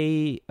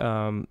they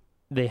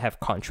have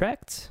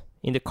contracts.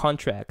 In the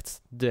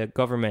contracts, the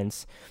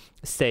governments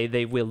say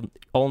they will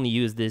only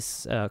use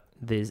this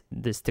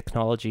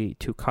technology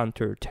to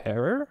counter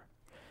terror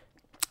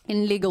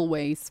in legal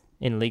ways,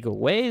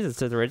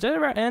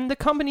 etc., and the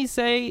companies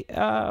say,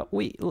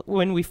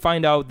 when we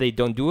find out they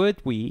don't do it,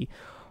 we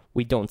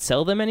don't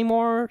sell them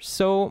anymore,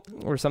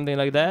 or something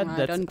like that.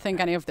 I don't think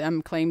any of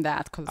them claim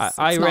that, because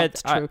I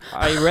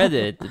read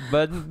it,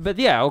 but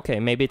yeah, okay,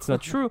 maybe it's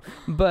not true.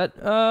 But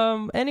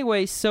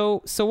anyway,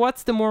 so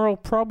what's the moral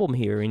problem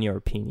here, in your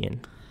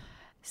opinion?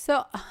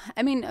 So,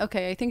 I mean,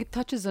 okay, I think it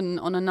touches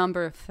on a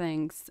number of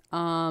things.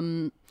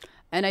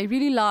 And I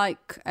really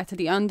like, at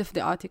the end of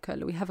the article,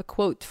 we have a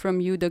quote from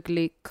Yehuda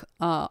Glick,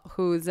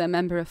 who's a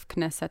member of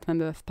Knesset,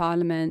 member of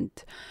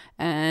Parliament.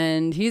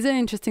 And he's an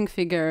interesting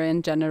figure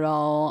in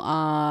general.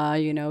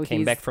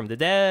 Came back from the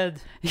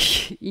dead.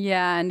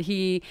 Yeah, and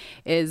he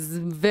is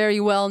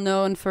very well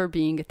known for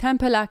being a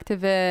temple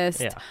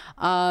activist. Yeah.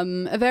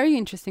 A very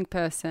interesting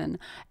person.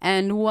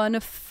 And one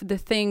of the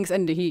things,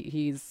 and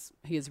he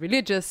is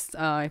religious,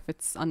 if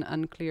it's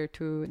unclear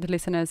to the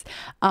listeners.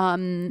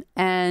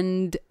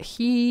 And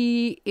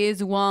he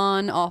is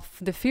one of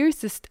the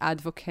fiercest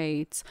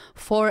advocates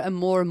for a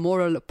more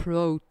moral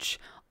approach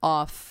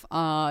of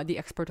the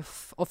export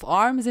of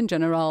arms in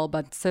general,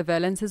 but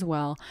surveillance as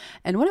well.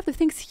 And one of the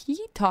things he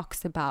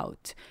talks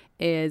about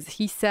is,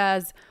 he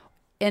says,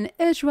 in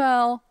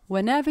Israel,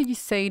 whenever you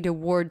say the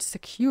word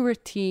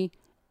security,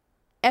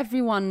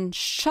 everyone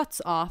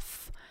shuts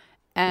off.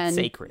 And it's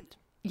sacred.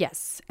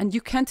 Yes, and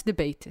you can't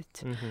debate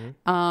it,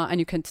 and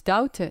you can't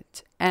doubt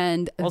it,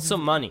 and also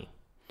money.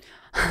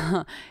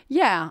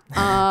 Yeah.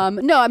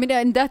 No, I mean,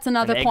 and that's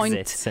another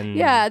point.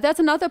 Yeah, that's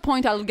another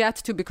point I'll get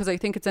to, because I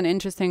think it's an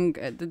interesting.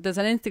 There's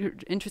an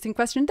interesting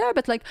question there.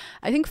 But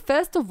I think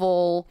first of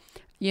all,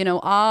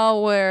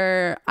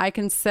 I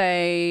can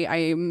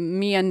say,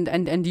 me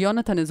and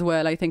Jonathan as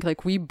well, I think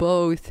we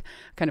both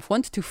kind of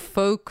want to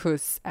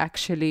focus,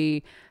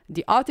 actually,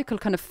 the article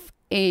kind of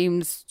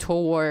aims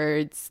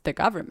towards the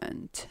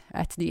government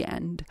at the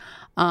end,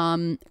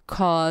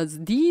 because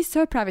these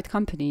are private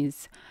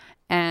companies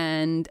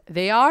and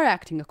they are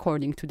acting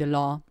according to the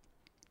law.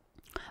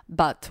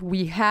 But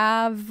we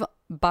have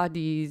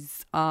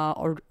bodies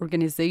or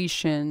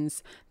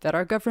organizations that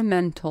are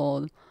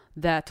governmental,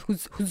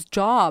 whose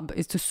job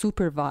is to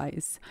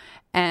supervise,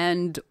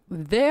 and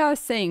they are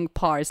saying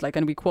parts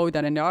and we quote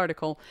that in the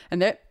article,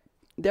 and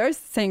they're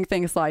saying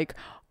things like,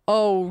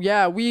 oh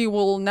yeah, we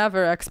will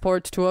never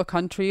export to a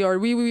country, or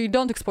we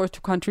don't export to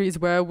countries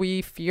where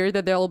we fear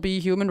that there will be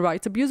human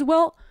rights abuse.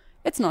 Well,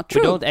 it's not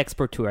true. We don't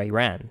export to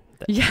Iran.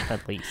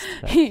 At least.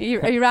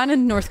 Iran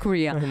and North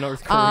Korea.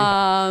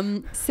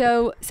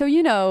 So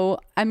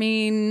I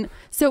mean,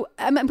 so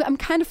I'm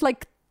kind of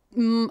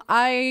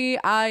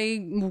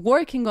I'm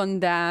working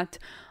on that.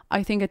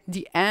 I think at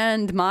the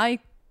end, my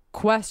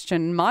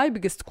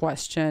biggest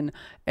question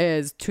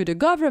is to the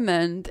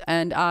government,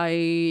 and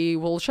I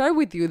will share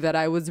with you that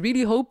I was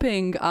really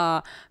hoping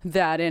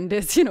that in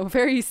this,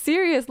 very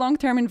serious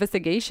long-term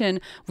investigation,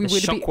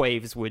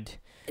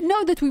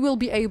 that we will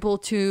be able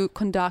to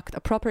conduct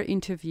a proper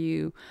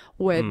interview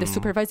with the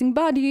supervising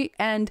body,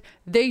 and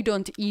they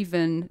don't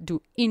even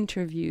do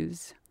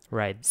interviews.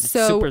 Right.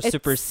 So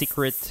super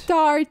secret.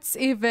 Starts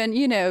even,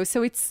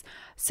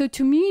 so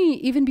to me,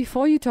 even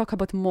before you talk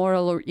about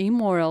moral or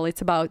immoral,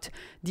 it's about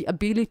the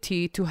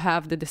ability to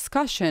have the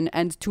discussion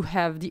and to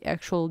have the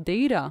actual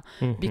data,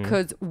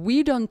 because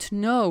we don't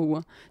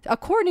know.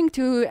 According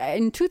to,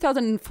 in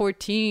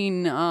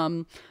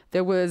 2014,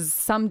 there was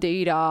some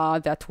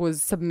data that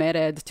was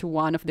submitted to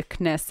one of the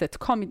Knesset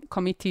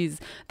committees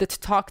that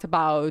talked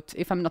about,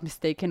 if I'm not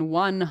mistaken,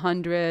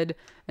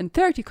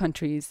 130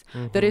 countries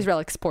that Israel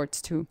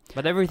exports to.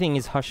 But everything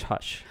is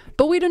hush-hush.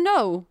 But we don't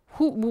know.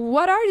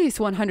 What are these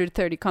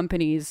 130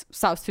 companies?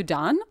 South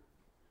Sudan?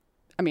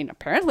 I mean,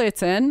 apparently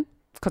it's in.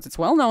 because it's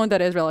well known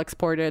that Israel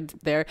exported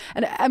there.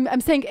 And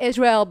I'm saying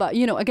Israel, but,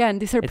 again,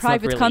 these are It's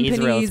private not really companies.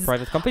 Israel's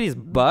private companies,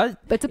 but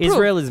It's approved.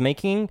 Israel is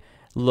making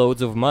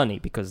loads of money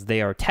because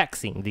they are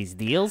taxing these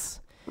deals.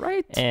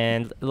 Right.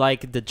 And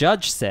like the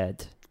judge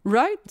said,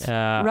 Right.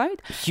 a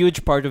Right.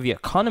 huge part of the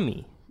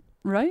economy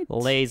Right.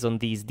 lays on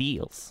these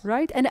deals.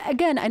 Right. And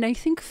again, and I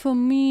think for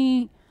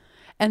me,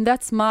 and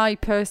that's my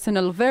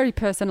very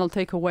personal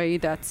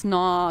takeaway that's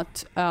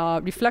not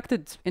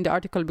reflected in the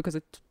article because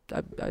it...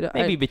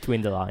 Maybe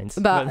between the lines.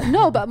 But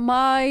no, but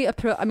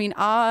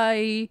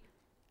I,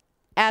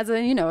 as a,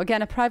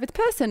 again, a private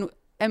person,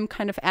 am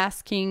kind of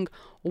asking,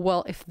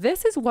 well, if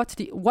this is what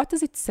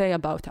does it say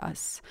about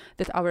us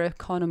that our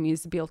economy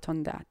is built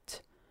on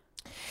that?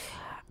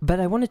 But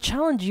I want to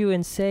challenge you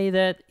and say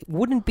that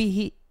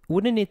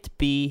wouldn't it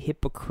be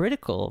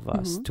hypocritical of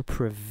us to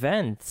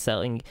prevent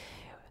selling,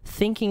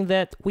 thinking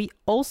that we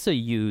also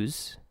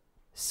use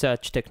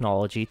such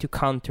technology to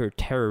counter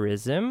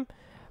terrorism,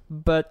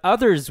 but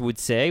others would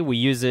say we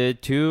use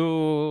it to,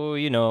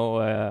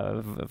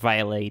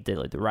 violate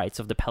the rights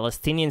of the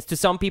Palestinians. To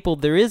some people,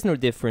 there is no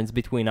difference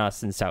between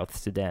us and South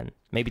Sudan.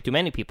 Maybe to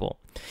many people.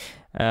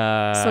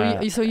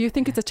 So you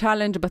think it's a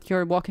challenge, but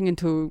you're walking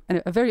into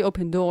a very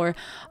open door.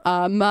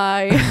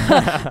 My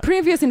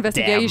previous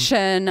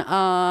investigation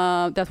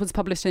that was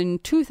published in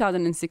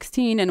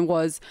 2016 and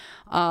was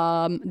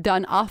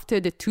done after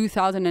the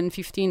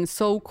 2015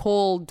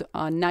 so-called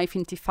knife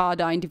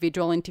intifada,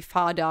 individual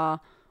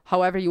intifada,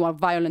 however you want,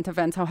 violent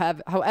events,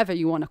 however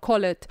you want to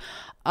call it.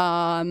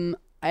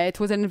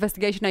 It was an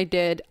investigation I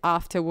did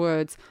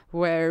afterwards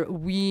where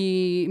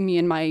me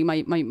and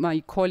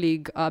my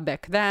colleague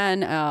back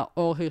then,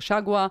 Or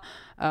Hirshagwa,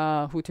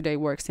 who today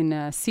works in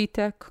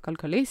CTEC,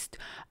 Kalkalist,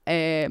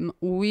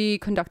 we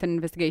conducted an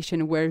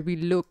investigation where we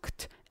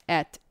looked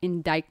at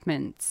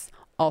indictments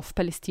of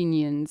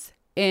Palestinians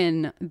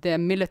in the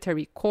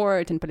military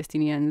court, and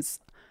Palestinians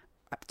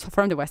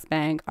from the West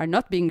Bank are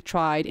not being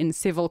tried in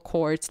civil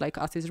courts like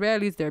us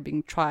Israelis. They're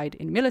being tried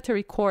in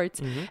military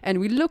courts. And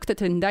we looked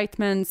at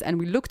indictments and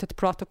we looked at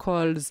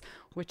protocols,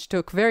 which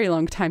took very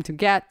long time to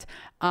get,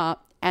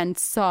 and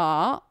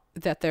saw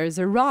that there's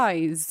a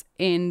rise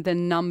in the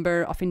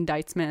number of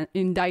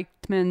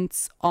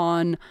indictments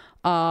on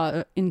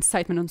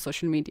incitement on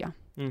social media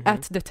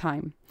at the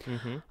time.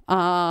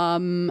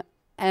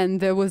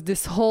 And there was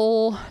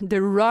the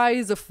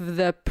rise of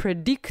the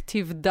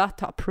predictive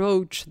data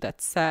approach that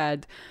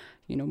said,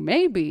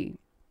 maybe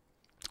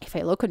if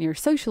I look on your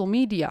social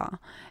media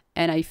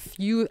and I'm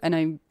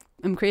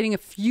creating a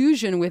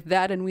fusion with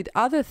that and with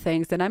other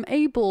things, then I'm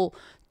able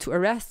to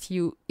arrest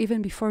you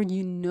even before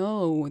you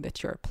know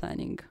that you're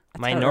planning a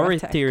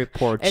Minority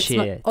Report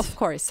shit. Of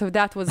course. So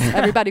that was,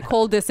 everybody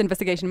called this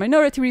investigation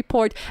Minority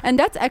Report. And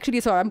that's actually,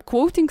 so I'm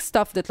quoting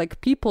stuff that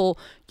like people,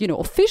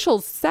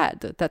 officials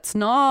said. That's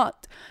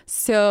not,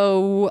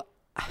 so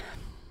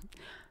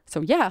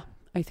yeah,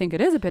 I think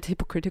it is a bit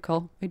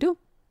hypocritical. I do.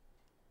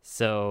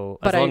 So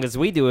as long as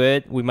we do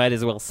it, we might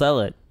as well sell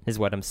it, is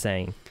what I'm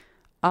saying.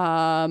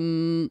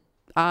 Again,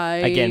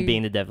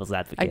 being the devil's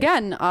advocate.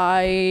 Again,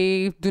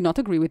 I do not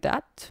agree with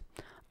that.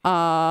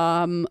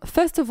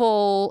 First of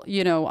all,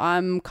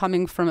 I'm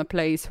coming from a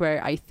place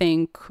where I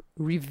think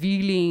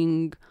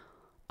revealing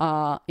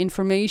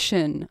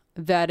information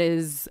that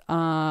is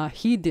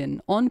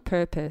hidden on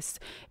purpose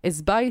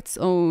is by its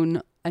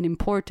own an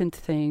important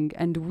thing.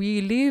 And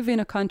we live in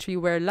a country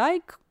where,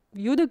 like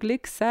Yehuda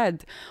Glick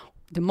said,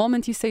 the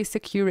moment you say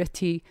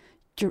security,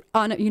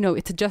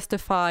 it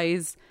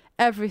justifies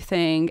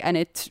everything, and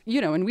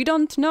and we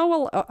don't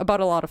know about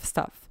a lot of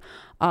stuff.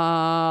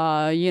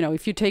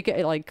 If you take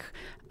it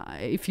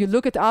if you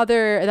look at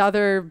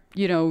other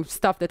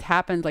stuff that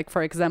happens, like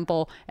for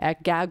example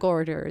gag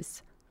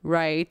orders,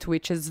 right,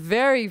 which is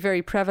very,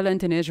 very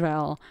prevalent in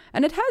Israel,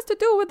 and it has to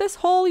do with this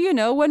whole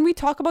when we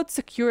talk about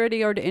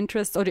security or the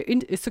interests or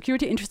the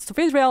security interests of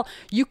Israel,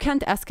 you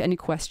can't ask any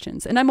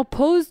questions, and I'm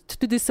opposed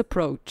to this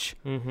approach.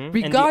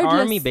 Regardless, and the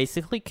army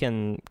basically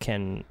can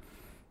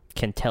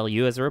tell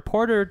you as a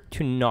reporter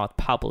to not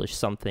publish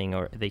something,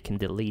 or they can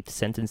delete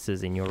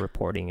sentences in your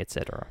reporting,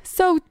 etc.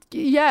 So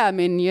yeah,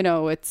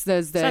 it's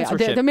there's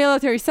the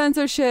military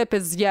censorship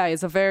is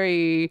a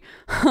very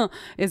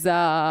is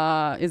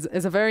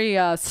a very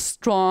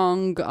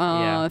strong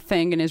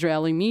thing in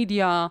Israeli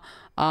media,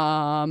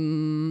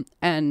 and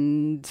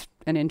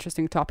an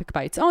interesting topic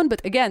by its own.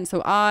 But again,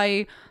 so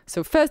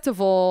first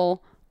of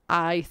all,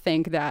 I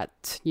think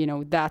that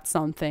that's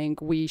something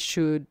we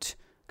should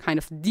kind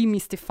of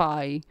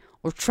demystify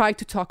or try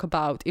to talk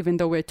about, even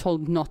though we're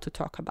told not to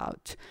talk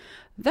about.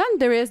 Then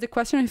there is the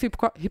question of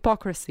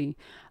hypocrisy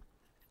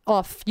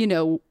of,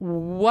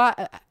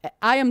 what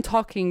I am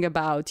talking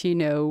about,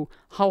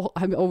 how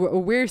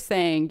we're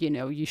saying,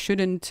 you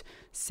shouldn't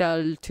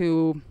sell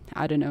to,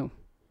 I don't know,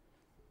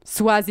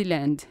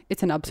 Swaziland.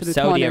 It's an absolute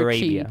Saudi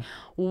monarchy. Arabia.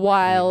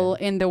 While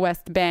in the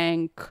West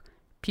Bank,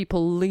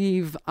 people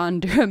live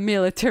under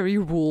military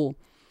rule,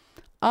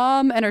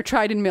 and are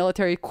tried in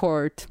military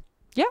court.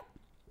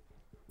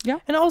 Yeah.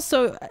 And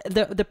also,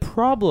 the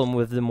problem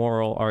with the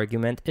moral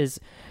argument is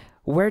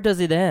where does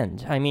it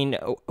end? I mean,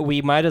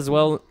 we might as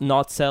well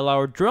not sell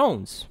our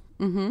drones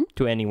Mm-hmm.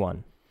 to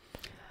anyone.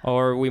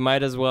 Or we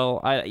might as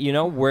well,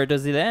 where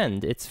does it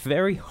end? It's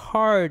very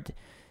hard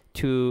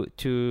to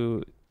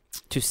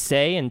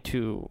say and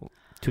to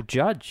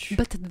judge.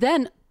 But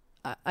then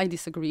I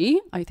disagree.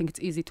 I think it's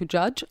easy to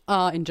judge.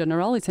 In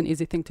general, it's an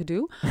easy thing to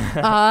do.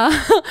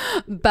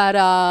 But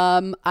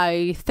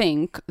I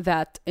think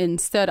that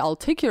instead I'll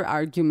take your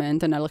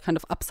argument and I'll kind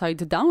of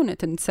upside down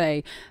it and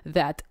say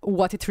that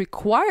what it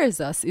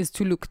requires us is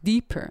to look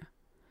deeper.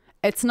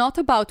 It's not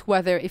about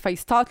whether if I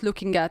start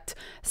looking at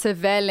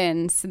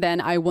surveillance,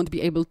 then I won't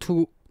be able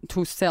to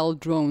sell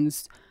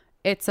drones.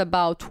 It's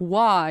about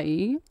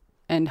why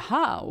and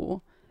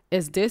how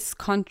is this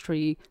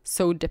country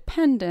so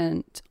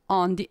dependent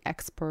on the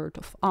export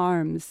of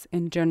arms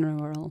in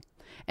general?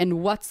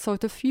 And what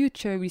sort of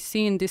future we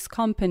see in this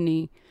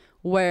company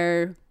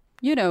where,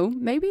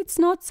 maybe it's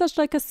not such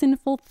like a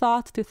sinful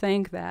thought to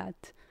think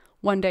that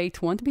one day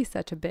it won't be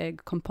such a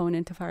big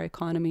component of our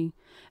economy.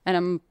 And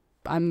I'm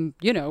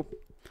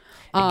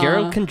a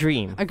girl can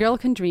dream. A girl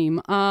can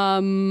dream.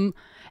 And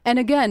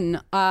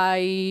again,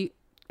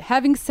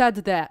 having said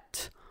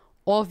that,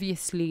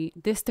 obviously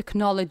this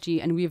technology,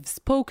 and we've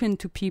spoken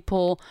to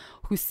people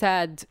who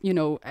said,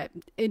 you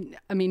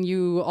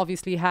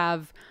obviously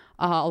have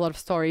a lot of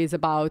stories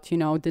about,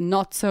 the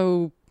not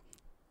so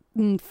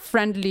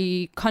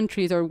friendly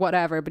countries or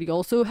whatever, but you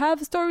also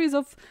have stories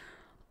of,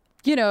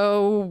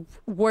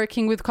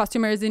 working with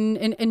customers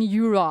in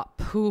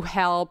Europe who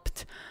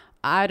helped,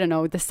 I don't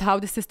know, how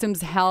the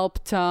systems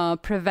helped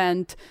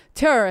prevent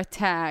terror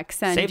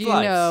attacks and,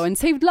 and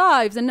saved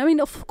lives. And I mean,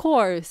 of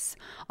course,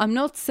 I'm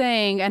not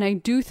saying, and I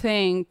do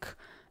think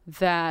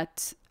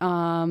that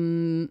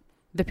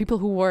the people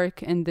who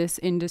work in this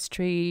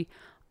industry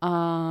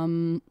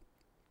want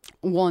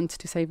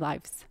to save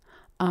lives.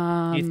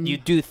 You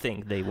do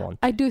think they want?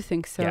 I do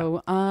think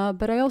so. Yeah.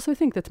 But I also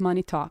think that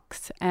money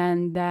talks,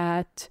 and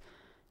that,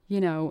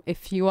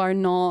 if you are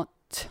not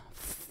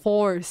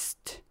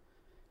forced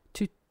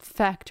to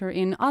factor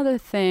in other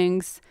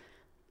things,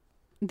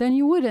 then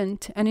you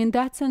wouldn't. And in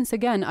that sense,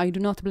 again, I do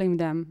not blame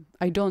them.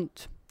 I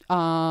don't.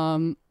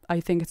 I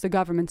think it's the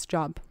government's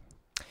job.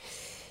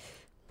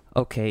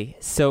 Okay,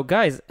 so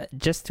guys,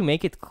 just to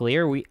make it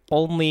clear, we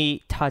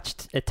only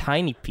touched a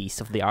tiny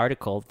piece of the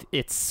article.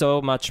 It's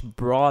so much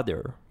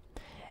broader,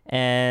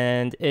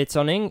 and it's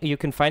on. You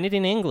can find it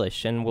in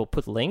English, and we'll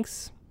put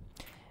links,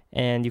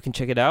 and you can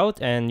check it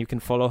out, and you can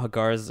follow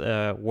Hagar's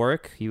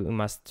work. You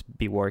must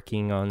be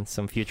working on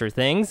some future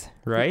things,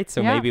 right?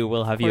 So yeah, maybe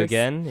we'll have you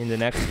again in the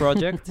next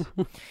project.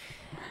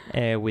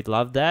 We'd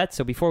love that.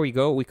 So before we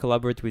go, we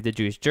collaborate with the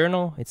Jewish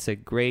Journal. It's a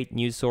great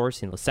news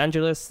source in Los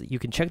Angeles. You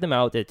can check them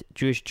out at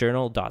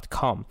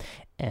jewishjournal.com.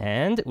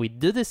 And we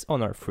do this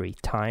on our free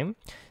time.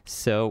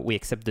 So we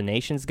accept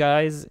donations,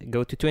 guys.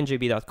 Go to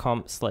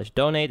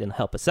 2njb.com/donate and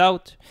help us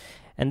out.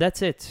 And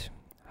that's it.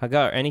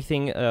 Hagar,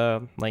 anything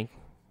like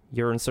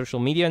you're on social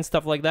media and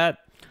stuff like that?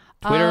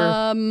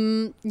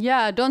 Twitter?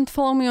 Yeah, don't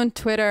follow me on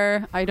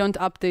Twitter. I don't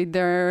update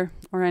there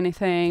or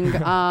anything.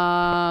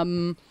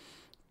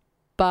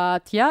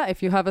 But yeah,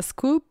 if you have a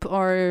scoop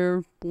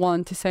or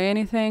want to say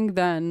anything,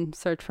 then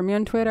search for me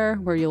on Twitter,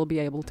 where you'll be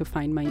able to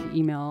find my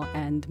email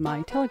and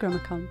my Telegram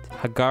account.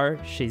 Hagar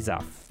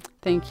Sheizaf.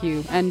 Thank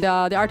you. And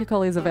the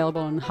article is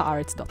available on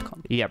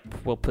haaretz.com. Yep,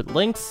 we'll put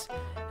links.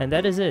 And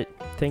that is it.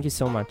 Thank you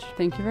so much.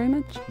 Thank you very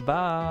much.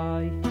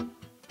 Bye.